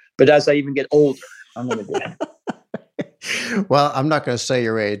 but as I even get older, I'm going to do it. Well, I'm not going to say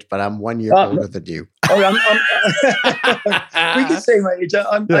your age, but I'm 1 year older than you. We can say my age.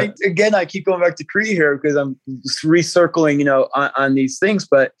 I keep going back to Cree here because I'm recircling, you know, on these things.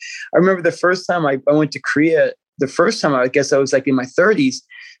 But I remember the first time I went to Korea, I guess I was like in my 30s,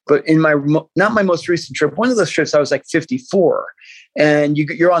 but in not my most recent trip, one of those trips, I was like 54. And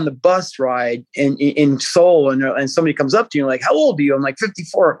you're on the bus ride in Seoul and somebody comes up to you and like, how old are you? I'm like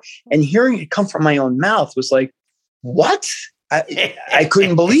 54. And hearing it come from my own mouth was like, what? I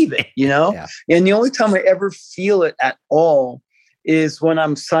couldn't believe it, you know? Yeah. And the only time I ever feel it at all is when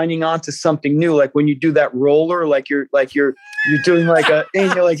I'm signing on to something new. Like when you do that roller, like you're doing like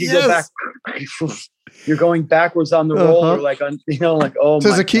and you're like, you go back, you're going backwards on the roller, like on, you know, like, oh,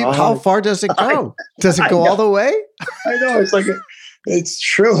 does it keep, God. How far does it go? Does it go all the way? I know. It's like, it's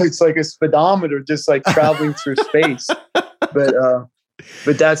true. It's like a speedometer just like traveling through space.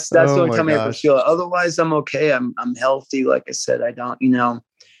 But that's the only time I ever feel it. Otherwise, I'm okay. I'm healthy. Like I said, I don't, you know,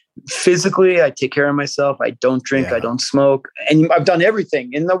 physically, I take care of myself. I don't drink. I don't smoke. And I've done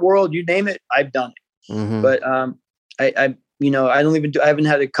everything in the world. You name it, I've done it. But I you know, I haven't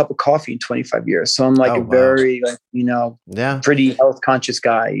had a cup of coffee in 25 years. So I'm like very, like, you know, pretty health conscious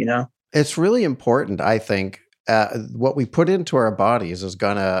guy, you know? It's really important, I think. What we put into our bodies is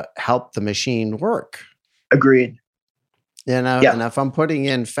going to help the machine work. Agreed. You know, and if I'm putting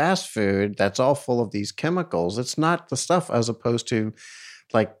in fast food that's all full of these chemicals, it's not the stuff, as opposed to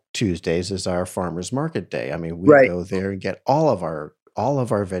like Tuesdays is our farmers market day. I mean, we go there and get all of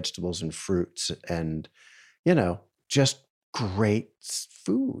our vegetables and fruits and, you know, just great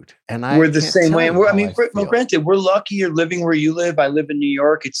food. And we're the same way. And granted, we're lucky you're living where you live. I live in New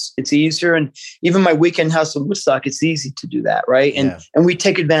York. It's easier. And even my weekend house in Woodstock, it's easy to do that. Right. And we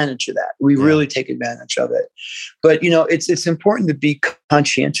take advantage of that. We really take advantage of it. But, you know, it's important to be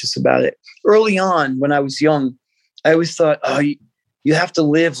conscientious about it. Early on, when I was young, I always thought, you have to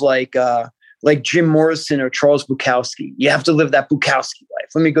live like Jim Morrison or Charles Bukowski. You have to live that Bukowski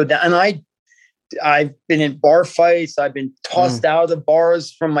life. Let me go down. And I've been in bar fights. I've been tossed out of the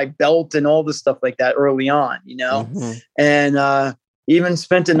bars from my belt and all this stuff like that early on, and even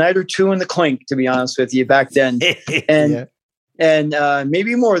spent a night or two in the clink, to be honest with you, back then. And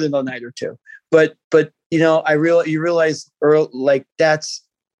maybe more than a night or two. But you realize like that's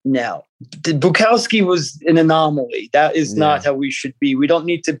now. Bukowski was an anomaly. That is not how we should be. We don't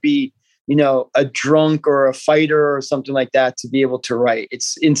need to be, a drunk or a fighter or something like that to be able to write.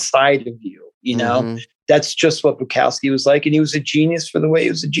 It's inside of you, That's just what Bukowski was like. And he was a genius for the way he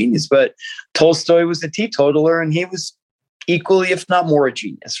was a genius. But Tolstoy was a teetotaler, and he was equally, if not more, a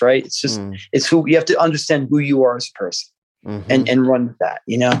genius, right? It's just, it's who you have to understand who you are as a person and run with that,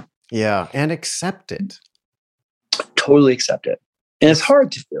 Yeah. And accept it. Totally accept it. And it's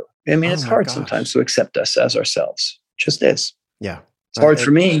hard to do. I mean, it's hard sometimes to accept us as ourselves. It just is. Yeah. It's hard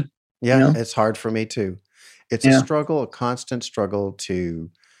for me. Yeah. It's hard for me too. It's a struggle, a constant struggle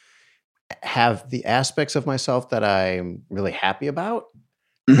to have the aspects of myself that I'm really happy about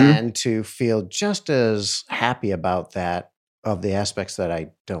and to feel just as happy about that of the aspects that I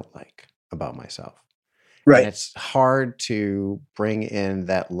don't like about myself. Right. And it's hard to bring in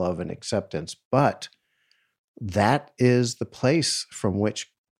that love and acceptance, but that is the place from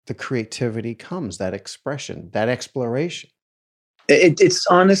which the creativity comes, that expression, that exploration. It's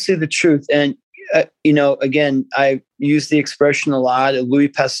honestly the truth. And, again, I use the expression a lot. Louis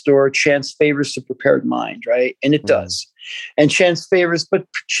Pasteur, chance favors the prepared mind, right? And it does. And chance favors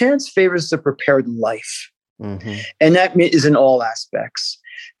the prepared life. And that is in all aspects.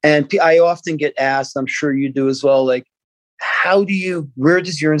 And I often get asked, I'm sure you do as well, like, where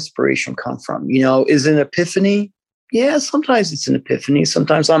does your inspiration come from? Is it an epiphany? Yeah, sometimes it's an epiphany.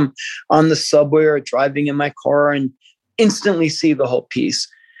 Sometimes I'm on the subway or driving in my car and instantly see the whole piece.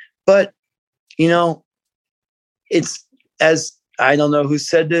 But, it's, as I don't know who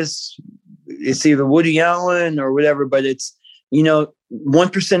said this, it's either Woody Allen or whatever, but it's,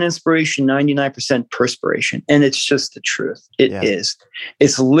 1% inspiration, 99% perspiration. And it's just the truth. It is.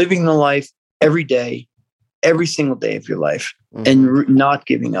 It's living the life every day, every single day of your life and not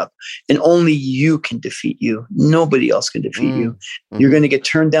giving up. And only you can defeat you. Nobody else can defeat you. You're going to get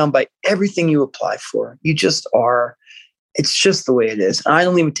turned down by everything you apply for. You just are. It's just the way it is. I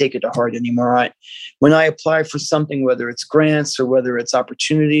don't even take it to heart anymore. When I apply for something, whether it's grants or whether it's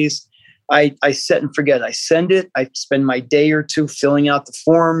opportunities, I set and forget. I send it. I spend my day or two filling out the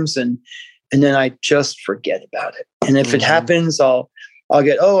forms and then I just forget about it. And if it happens, I'll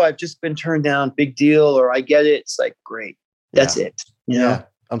get, I've just been turned down, big deal, or I get it. It's like, great. That's it. Yeah.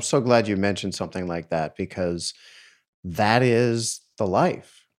 I'm so glad you mentioned something like that because that is the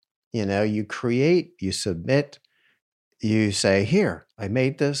life. You create, you submit, you say, here, I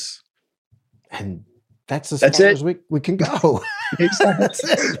made this. And that's as far as we can go.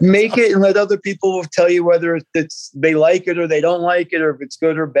 Exactly. Make it and let other people tell you whether they like it or they don't like it or if it's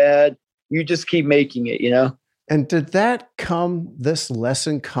good or bad. You just keep making it, And did this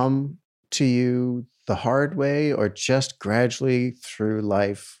lesson come to you the hard way or just gradually through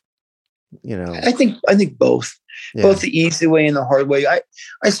life? I think both. Both the easy way and the hard way.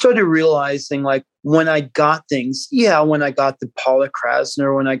 I started realizing, like, when I got things, when I got the Paula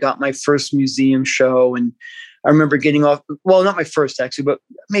Krasner, when I got my first museum show, and I remember getting off, well, not my first actually, but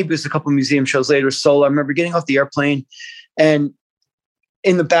maybe it was a couple of museum shows later, solo. I remember getting off the airplane and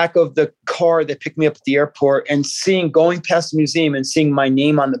in the back of the car that picked me up at the airport and going past the museum and seeing my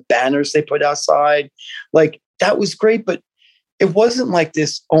name on the banners they put outside. Like, that was great, but it wasn't like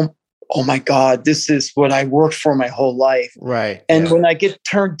this, oh my God, this is what I worked for my whole life. Right. And when I get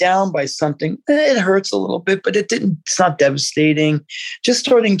turned down by something, it hurts a little bit, but it's not devastating. Just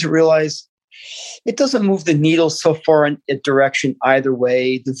starting to realize it doesn't move the needle so far in a direction either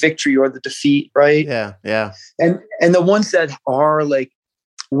way, the victory or the defeat, right? Yeah, yeah. And the ones that are like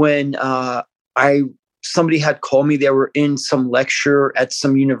when somebody had called me, they were in some lecture at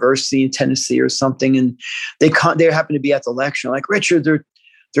some university in Tennessee or something, and they happened to be at the lecture. Like, Richard,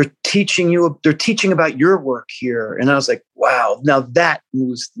 they're teaching about your work here. And I was like, wow, now that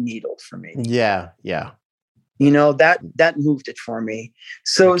moves the needle for me. Yeah, yeah. That moved it for me.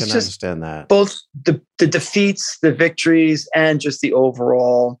 So it's just understand that. Both the defeats, the victories, and just the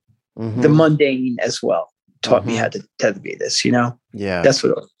overall, the mundane as well taught me how to be this, Yeah. That's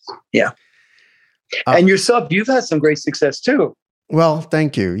what it was. Yeah. And yourself, you've had some great success too. Well,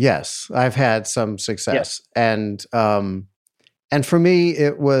 thank you. Yes, I've had some success. And for me,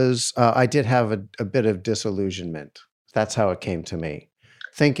 it was, I did have a bit of disillusionment. That's how it came to me.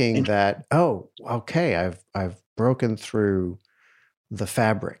 Thinking that, okay, I've broken through the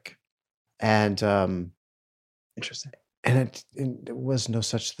fabric, and interesting. And it was no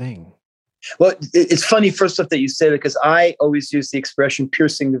such thing. Well, it's funny, first off, that you say that, because I always use the expression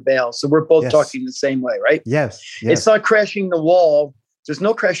piercing the veil. So we're both talking the same way, right? Yes. It's not crashing the wall. There's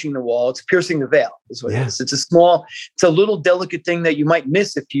no crashing the wall. It's piercing the veil is what it is. It's a little delicate thing that you might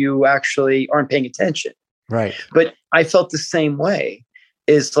miss if you actually aren't paying attention. Right. But I felt the same way.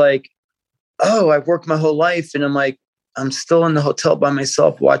 It's like, oh, I've worked my whole life, and I'm like, I'm still in the hotel by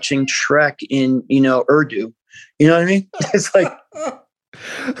myself watching Shrek in, Urdu. You know what I mean? It's like,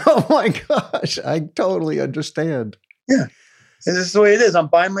 oh my gosh, I totally understand. Yeah. And this is the way it is. I'm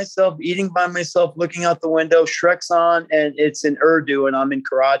by myself, eating by myself, looking out the window. Shrek's on, and it's in Urdu, and I'm in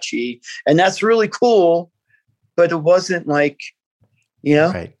Karachi. And that's really cool. But it wasn't like,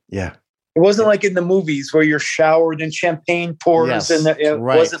 Right. Yeah. It wasn't like in the movies where you're showered and champagne pours, and it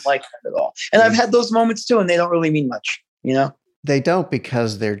wasn't like that at all. And I've had those moments too, and they don't really mean much, They don't,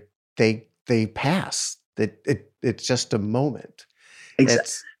 because they pass. It's just a moment.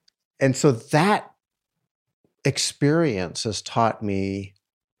 Exactly. And so that experience has taught me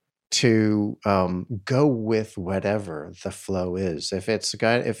to go with whatever the flow is. If it's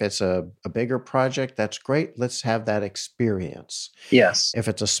a bigger project, that's great. Let's have that experience. Yes. If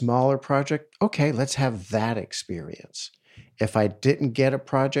it's a smaller project, okay, let's have that experience. If I didn't get a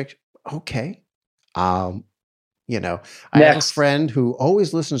project, okay. I have a friend who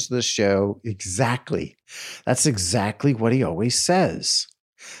always listens to this show. Exactly. That's exactly what he always says.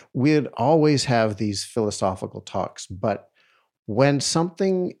 We'd always have these philosophical talks, but when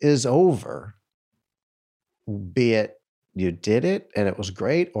something is over, be it you did it and it was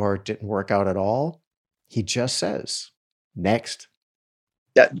great, or it didn't work out at all, he just says, next.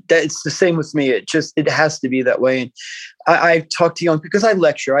 That's the same with me. It has to be that way. And I talk to young, because I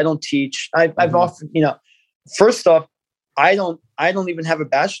lecture, I don't teach. I've often, first off, I don't even have a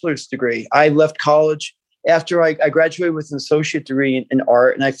bachelor's degree. I left college after I graduated with an associate degree in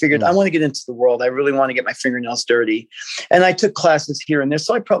art, and I figured I want to get into the world. I really want to get my fingernails dirty. And I took classes here and there.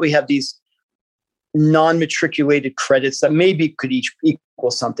 So I probably have these non-matriculated credits that maybe could each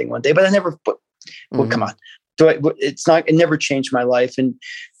equal something one day, but I never put, well, come on. It never changed my life. And,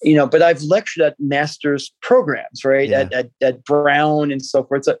 but I've lectured at master's programs, right? Yeah. At Brown and so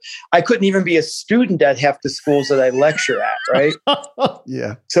forth. So I couldn't even be a student at half the schools that I lecture at, right?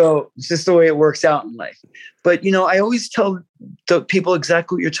 Yeah. So it's just the way it works out in life. But, I always tell the people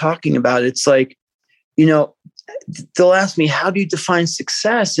exactly what you're talking about. It's like, they'll ask me, how do you define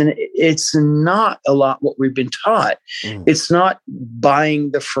success? And it's not a lot what we've been taught. It's not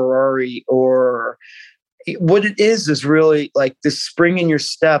buying the Ferrari, or what it is really like the spring in your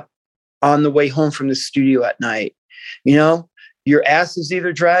step on the way home from the studio at night. Your ass is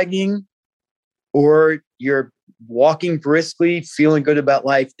either dragging or you're walking briskly, feeling good about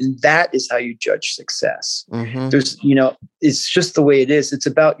life. And that is how you judge success. There's, it's just the way it is. It's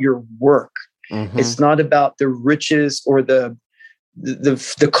about your work. It's not about the riches or the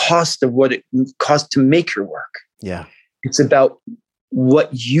cost of what it costs to make your work. Yeah. It's about what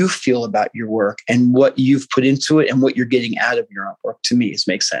you feel about your work and what you've put into it and what you're getting out of your own work. To me, it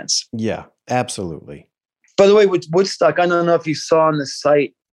makes sense. Yeah, absolutely. By the way, with Woodstock, I don't know if you saw on the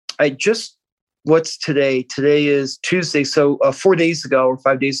site, what's today? Today is Tuesday. So 4 days ago or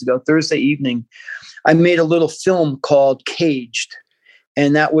 5 days ago, Thursday evening, I made a little film called Caged.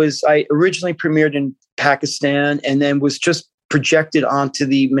 And I originally premiered in Pakistan and then was just projected onto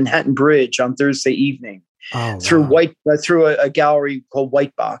the Manhattan Bridge on Thursday evening. Oh, through a gallery called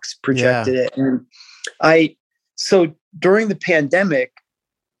White Box, projected it. And so during the pandemic,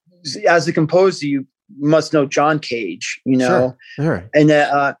 as a composer, you must know John Cage, Sure. And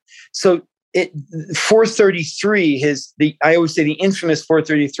so 433, I always say the infamous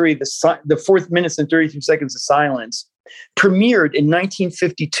 433, the 4 minutes and 33 seconds of silence, premiered in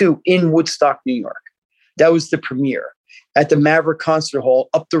 1952 in Woodstock, New York. That was the premiere at the Maverick Concert Hall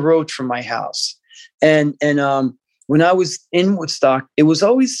up the road from my house. And when I was in Woodstock, it was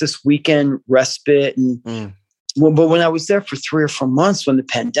always this weekend respite. But when I was there for 3 or 4 months, when the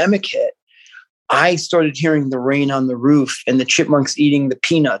pandemic hit, I started hearing the rain on the roof and the chipmunks eating the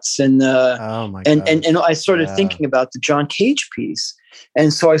peanuts and I started thinking about the John Cage piece.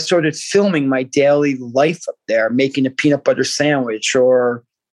 And so I started filming my daily life up there, making a peanut butter sandwich or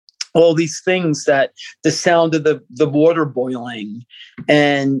all these things, that the sound of the water boiling.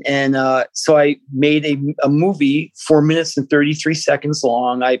 And so I made a movie 4 minutes and 33 seconds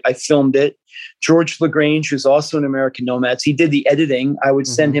long. I filmed it. George LaGrange, who's also an American Nomads, he did the editing. I would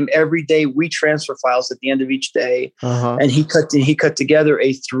send him every day WeTransfer files at the end of each day. And he cut together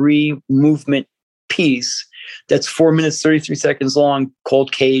a 3 movement piece that's 4 minutes, 33 seconds long,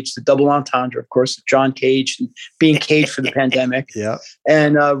 called Cage, the double entendre, of course, John Cage and being Cage for the pandemic. Yeah.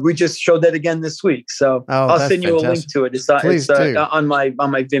 And we just showed that again this week. So I'll send you a link to it. It's on my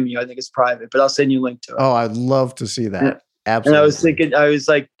Vimeo. I think it's private, but I'll send you a link to it. Oh, I'd love to see that. Yeah. Absolutely. And I was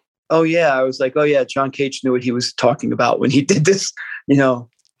like, oh yeah, John Cage knew what he was talking about when he did this,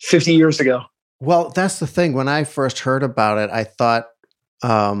 50 years ago. Well, that's the thing. When I first heard about it, I thought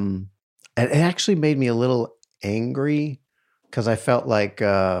it actually made me a little angry because I felt like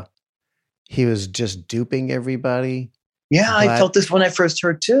he was just duping everybody. Yeah, I felt this when I first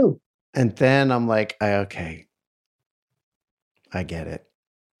heard too. And then I'm like, okay, I get it.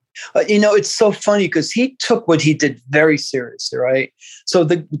 It's so funny because he took what he did very seriously, right? So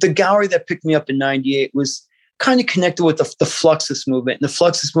the gallery that picked me up in '98 was kind of connected with the Fluxus movement. And the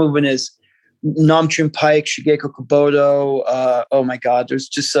Fluxus movement is Nam June Paik, Shigeko Kabuto. Oh my God, there's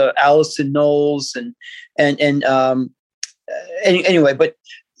just Allison Knowles anyway. But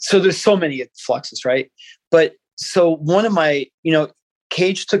so there's so many at Fluxus, right? But so one of my,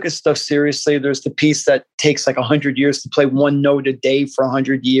 Cage took his stuff seriously. There's the piece that takes like 100 years to play one note a day for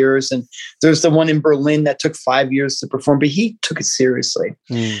 100 years. And there's the one in Berlin that took 5 years to perform, but he took it seriously.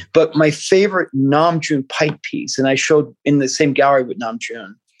 But my favorite Nam June Paik piece, and I showed in the same gallery with Nam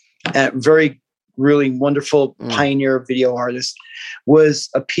June, very, really wonderful pioneer video artist, was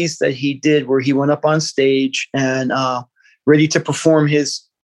a piece that he did where he went up on stage and ready to perform his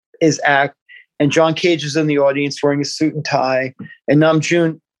act. And John Cage is in the audience wearing a suit and tie. And Nam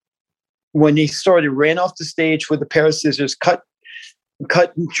June, when he started, ran off the stage with a pair of scissors, cut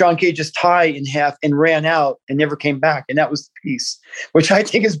John Cage's tie in half and ran out and never came back. And that was the piece, which I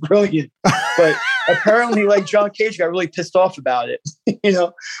think is brilliant. But apparently, like, John Cage got really pissed off about it,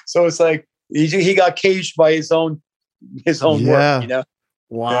 So it's like he got caged by his own work,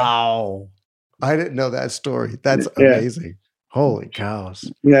 Wow. Yeah. I didn't know that story. That's amazing. Holy cows.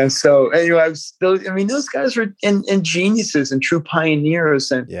 Yeah. So anyway, those guys were geniuses and true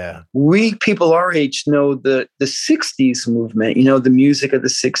pioneers. And we people our age know the 60s movement, the music of the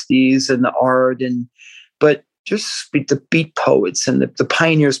 60s and the art. But just the beat poets and the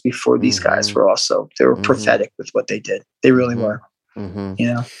pioneers before these guys were they were prophetic with what they did. They really were,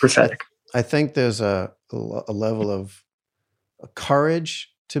 prophetic. I think there's a level of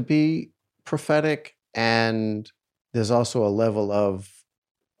courage to be prophetic, and there's also a level of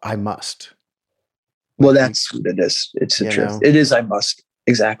I must. Well, that's what it is. It's the truth. It is I must.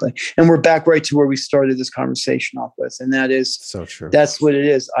 Exactly. And we're back right to where we started this conversation off with. And that is so true. That's what it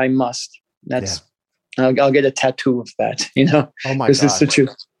is. I must. I'll get a tattoo of that, Oh my God. This is the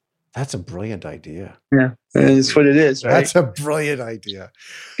truth. That's a brilliant idea. Yeah. And it's what it is, right? That's a brilliant idea.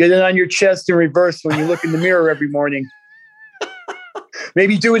 Get it on your chest in reverse when you look in the mirror every morning.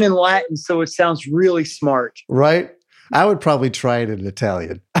 Maybe do it in Latin so it sounds really smart. Right? I would probably try it in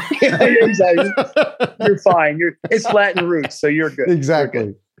Italian. Yeah, exactly. You're fine. It's Latin roots, so you're good.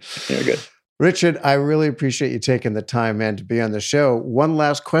 Exactly. You're good. Richard, I really appreciate you taking the time, man, to be on the show. One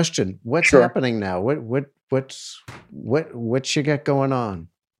last question: what's happening now? What you got going on?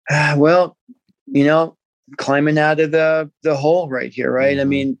 Well, climbing out of the hole right here, right? I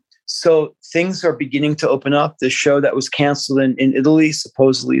mean, so things are beginning to open up. The show that was canceled in Italy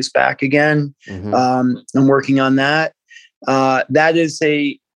supposedly is back again. I'm working on that. That is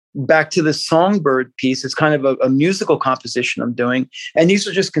back to the Songbird piece. It's kind of a musical composition I'm doing. And these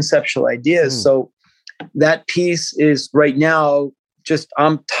are just conceptual ideas. So that piece is right now,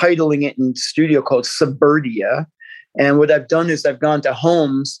 I'm titling it in studio called Suburdia. And what I've done is I've gone to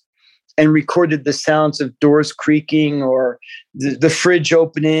homes and recorded the sounds of doors creaking or the fridge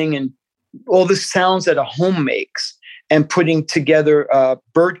opening and all the sounds that a home makes, and putting together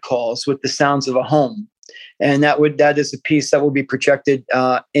bird calls with the sounds of a home. And that is a piece that will be projected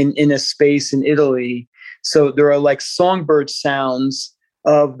in a space in Italy. So there are like songbird sounds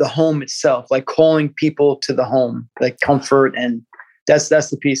of the home itself, like calling people to the home, like comfort. And that's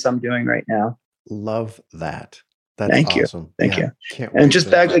the piece I'm doing right now. Love that. That's Thank awesome. you. Thank you. And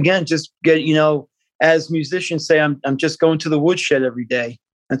just back again, just get, as musicians say, I'm just going to the woodshed every day.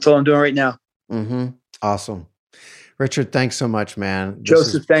 That's all I'm doing right now. Awesome. Richard, thanks so much, man.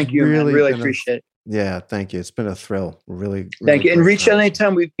 Joseph, thank you. Really appreciate it. Yeah, thank you. It's been a thrill. Really thank you. And reach out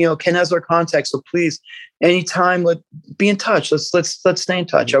anytime. Ken has our contact. So please, anytime, be in touch. Let's stay in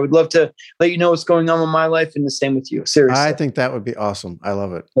touch. I would love to let you know what's going on in my life, and the same with you. Seriously. I think that would be awesome. I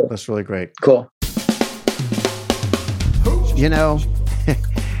love it. Cool. That's really great. Cool.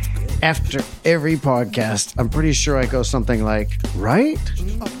 After every podcast, I'm pretty sure I go something like, right?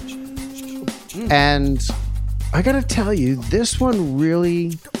 And I got to tell you, this one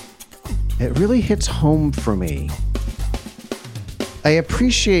really it really hits home for me. I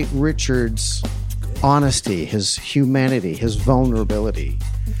appreciate Richard's honesty, his humanity, his vulnerability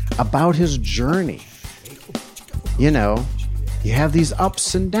about his journey. You know, you have these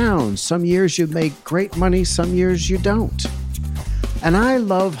ups and downs. Some years you make great money, some years you don't. And I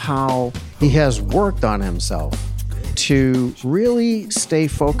love how he has worked on himself to really stay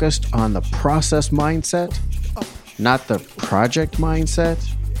focused on the process mindset, not the project mindset.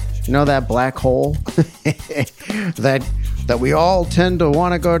 You know, that black hole that we all tend to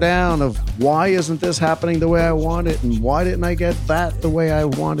want to go down of why isn't this happening the way I want it and why didn't I get that the way I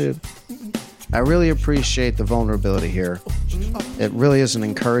wanted? I really appreciate the vulnerability here. It really is an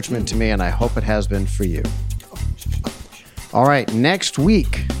encouragement to me, and I hope it has been for you. All right, next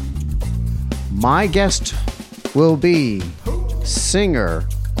week, my guest will be singer,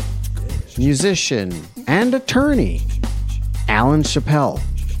 musician, and attorney, Alan Chappell.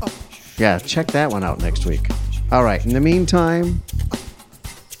 Yeah, check that one out next week. All right, in the meantime,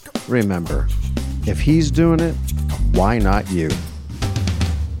 remember, if he's doing it, why not you?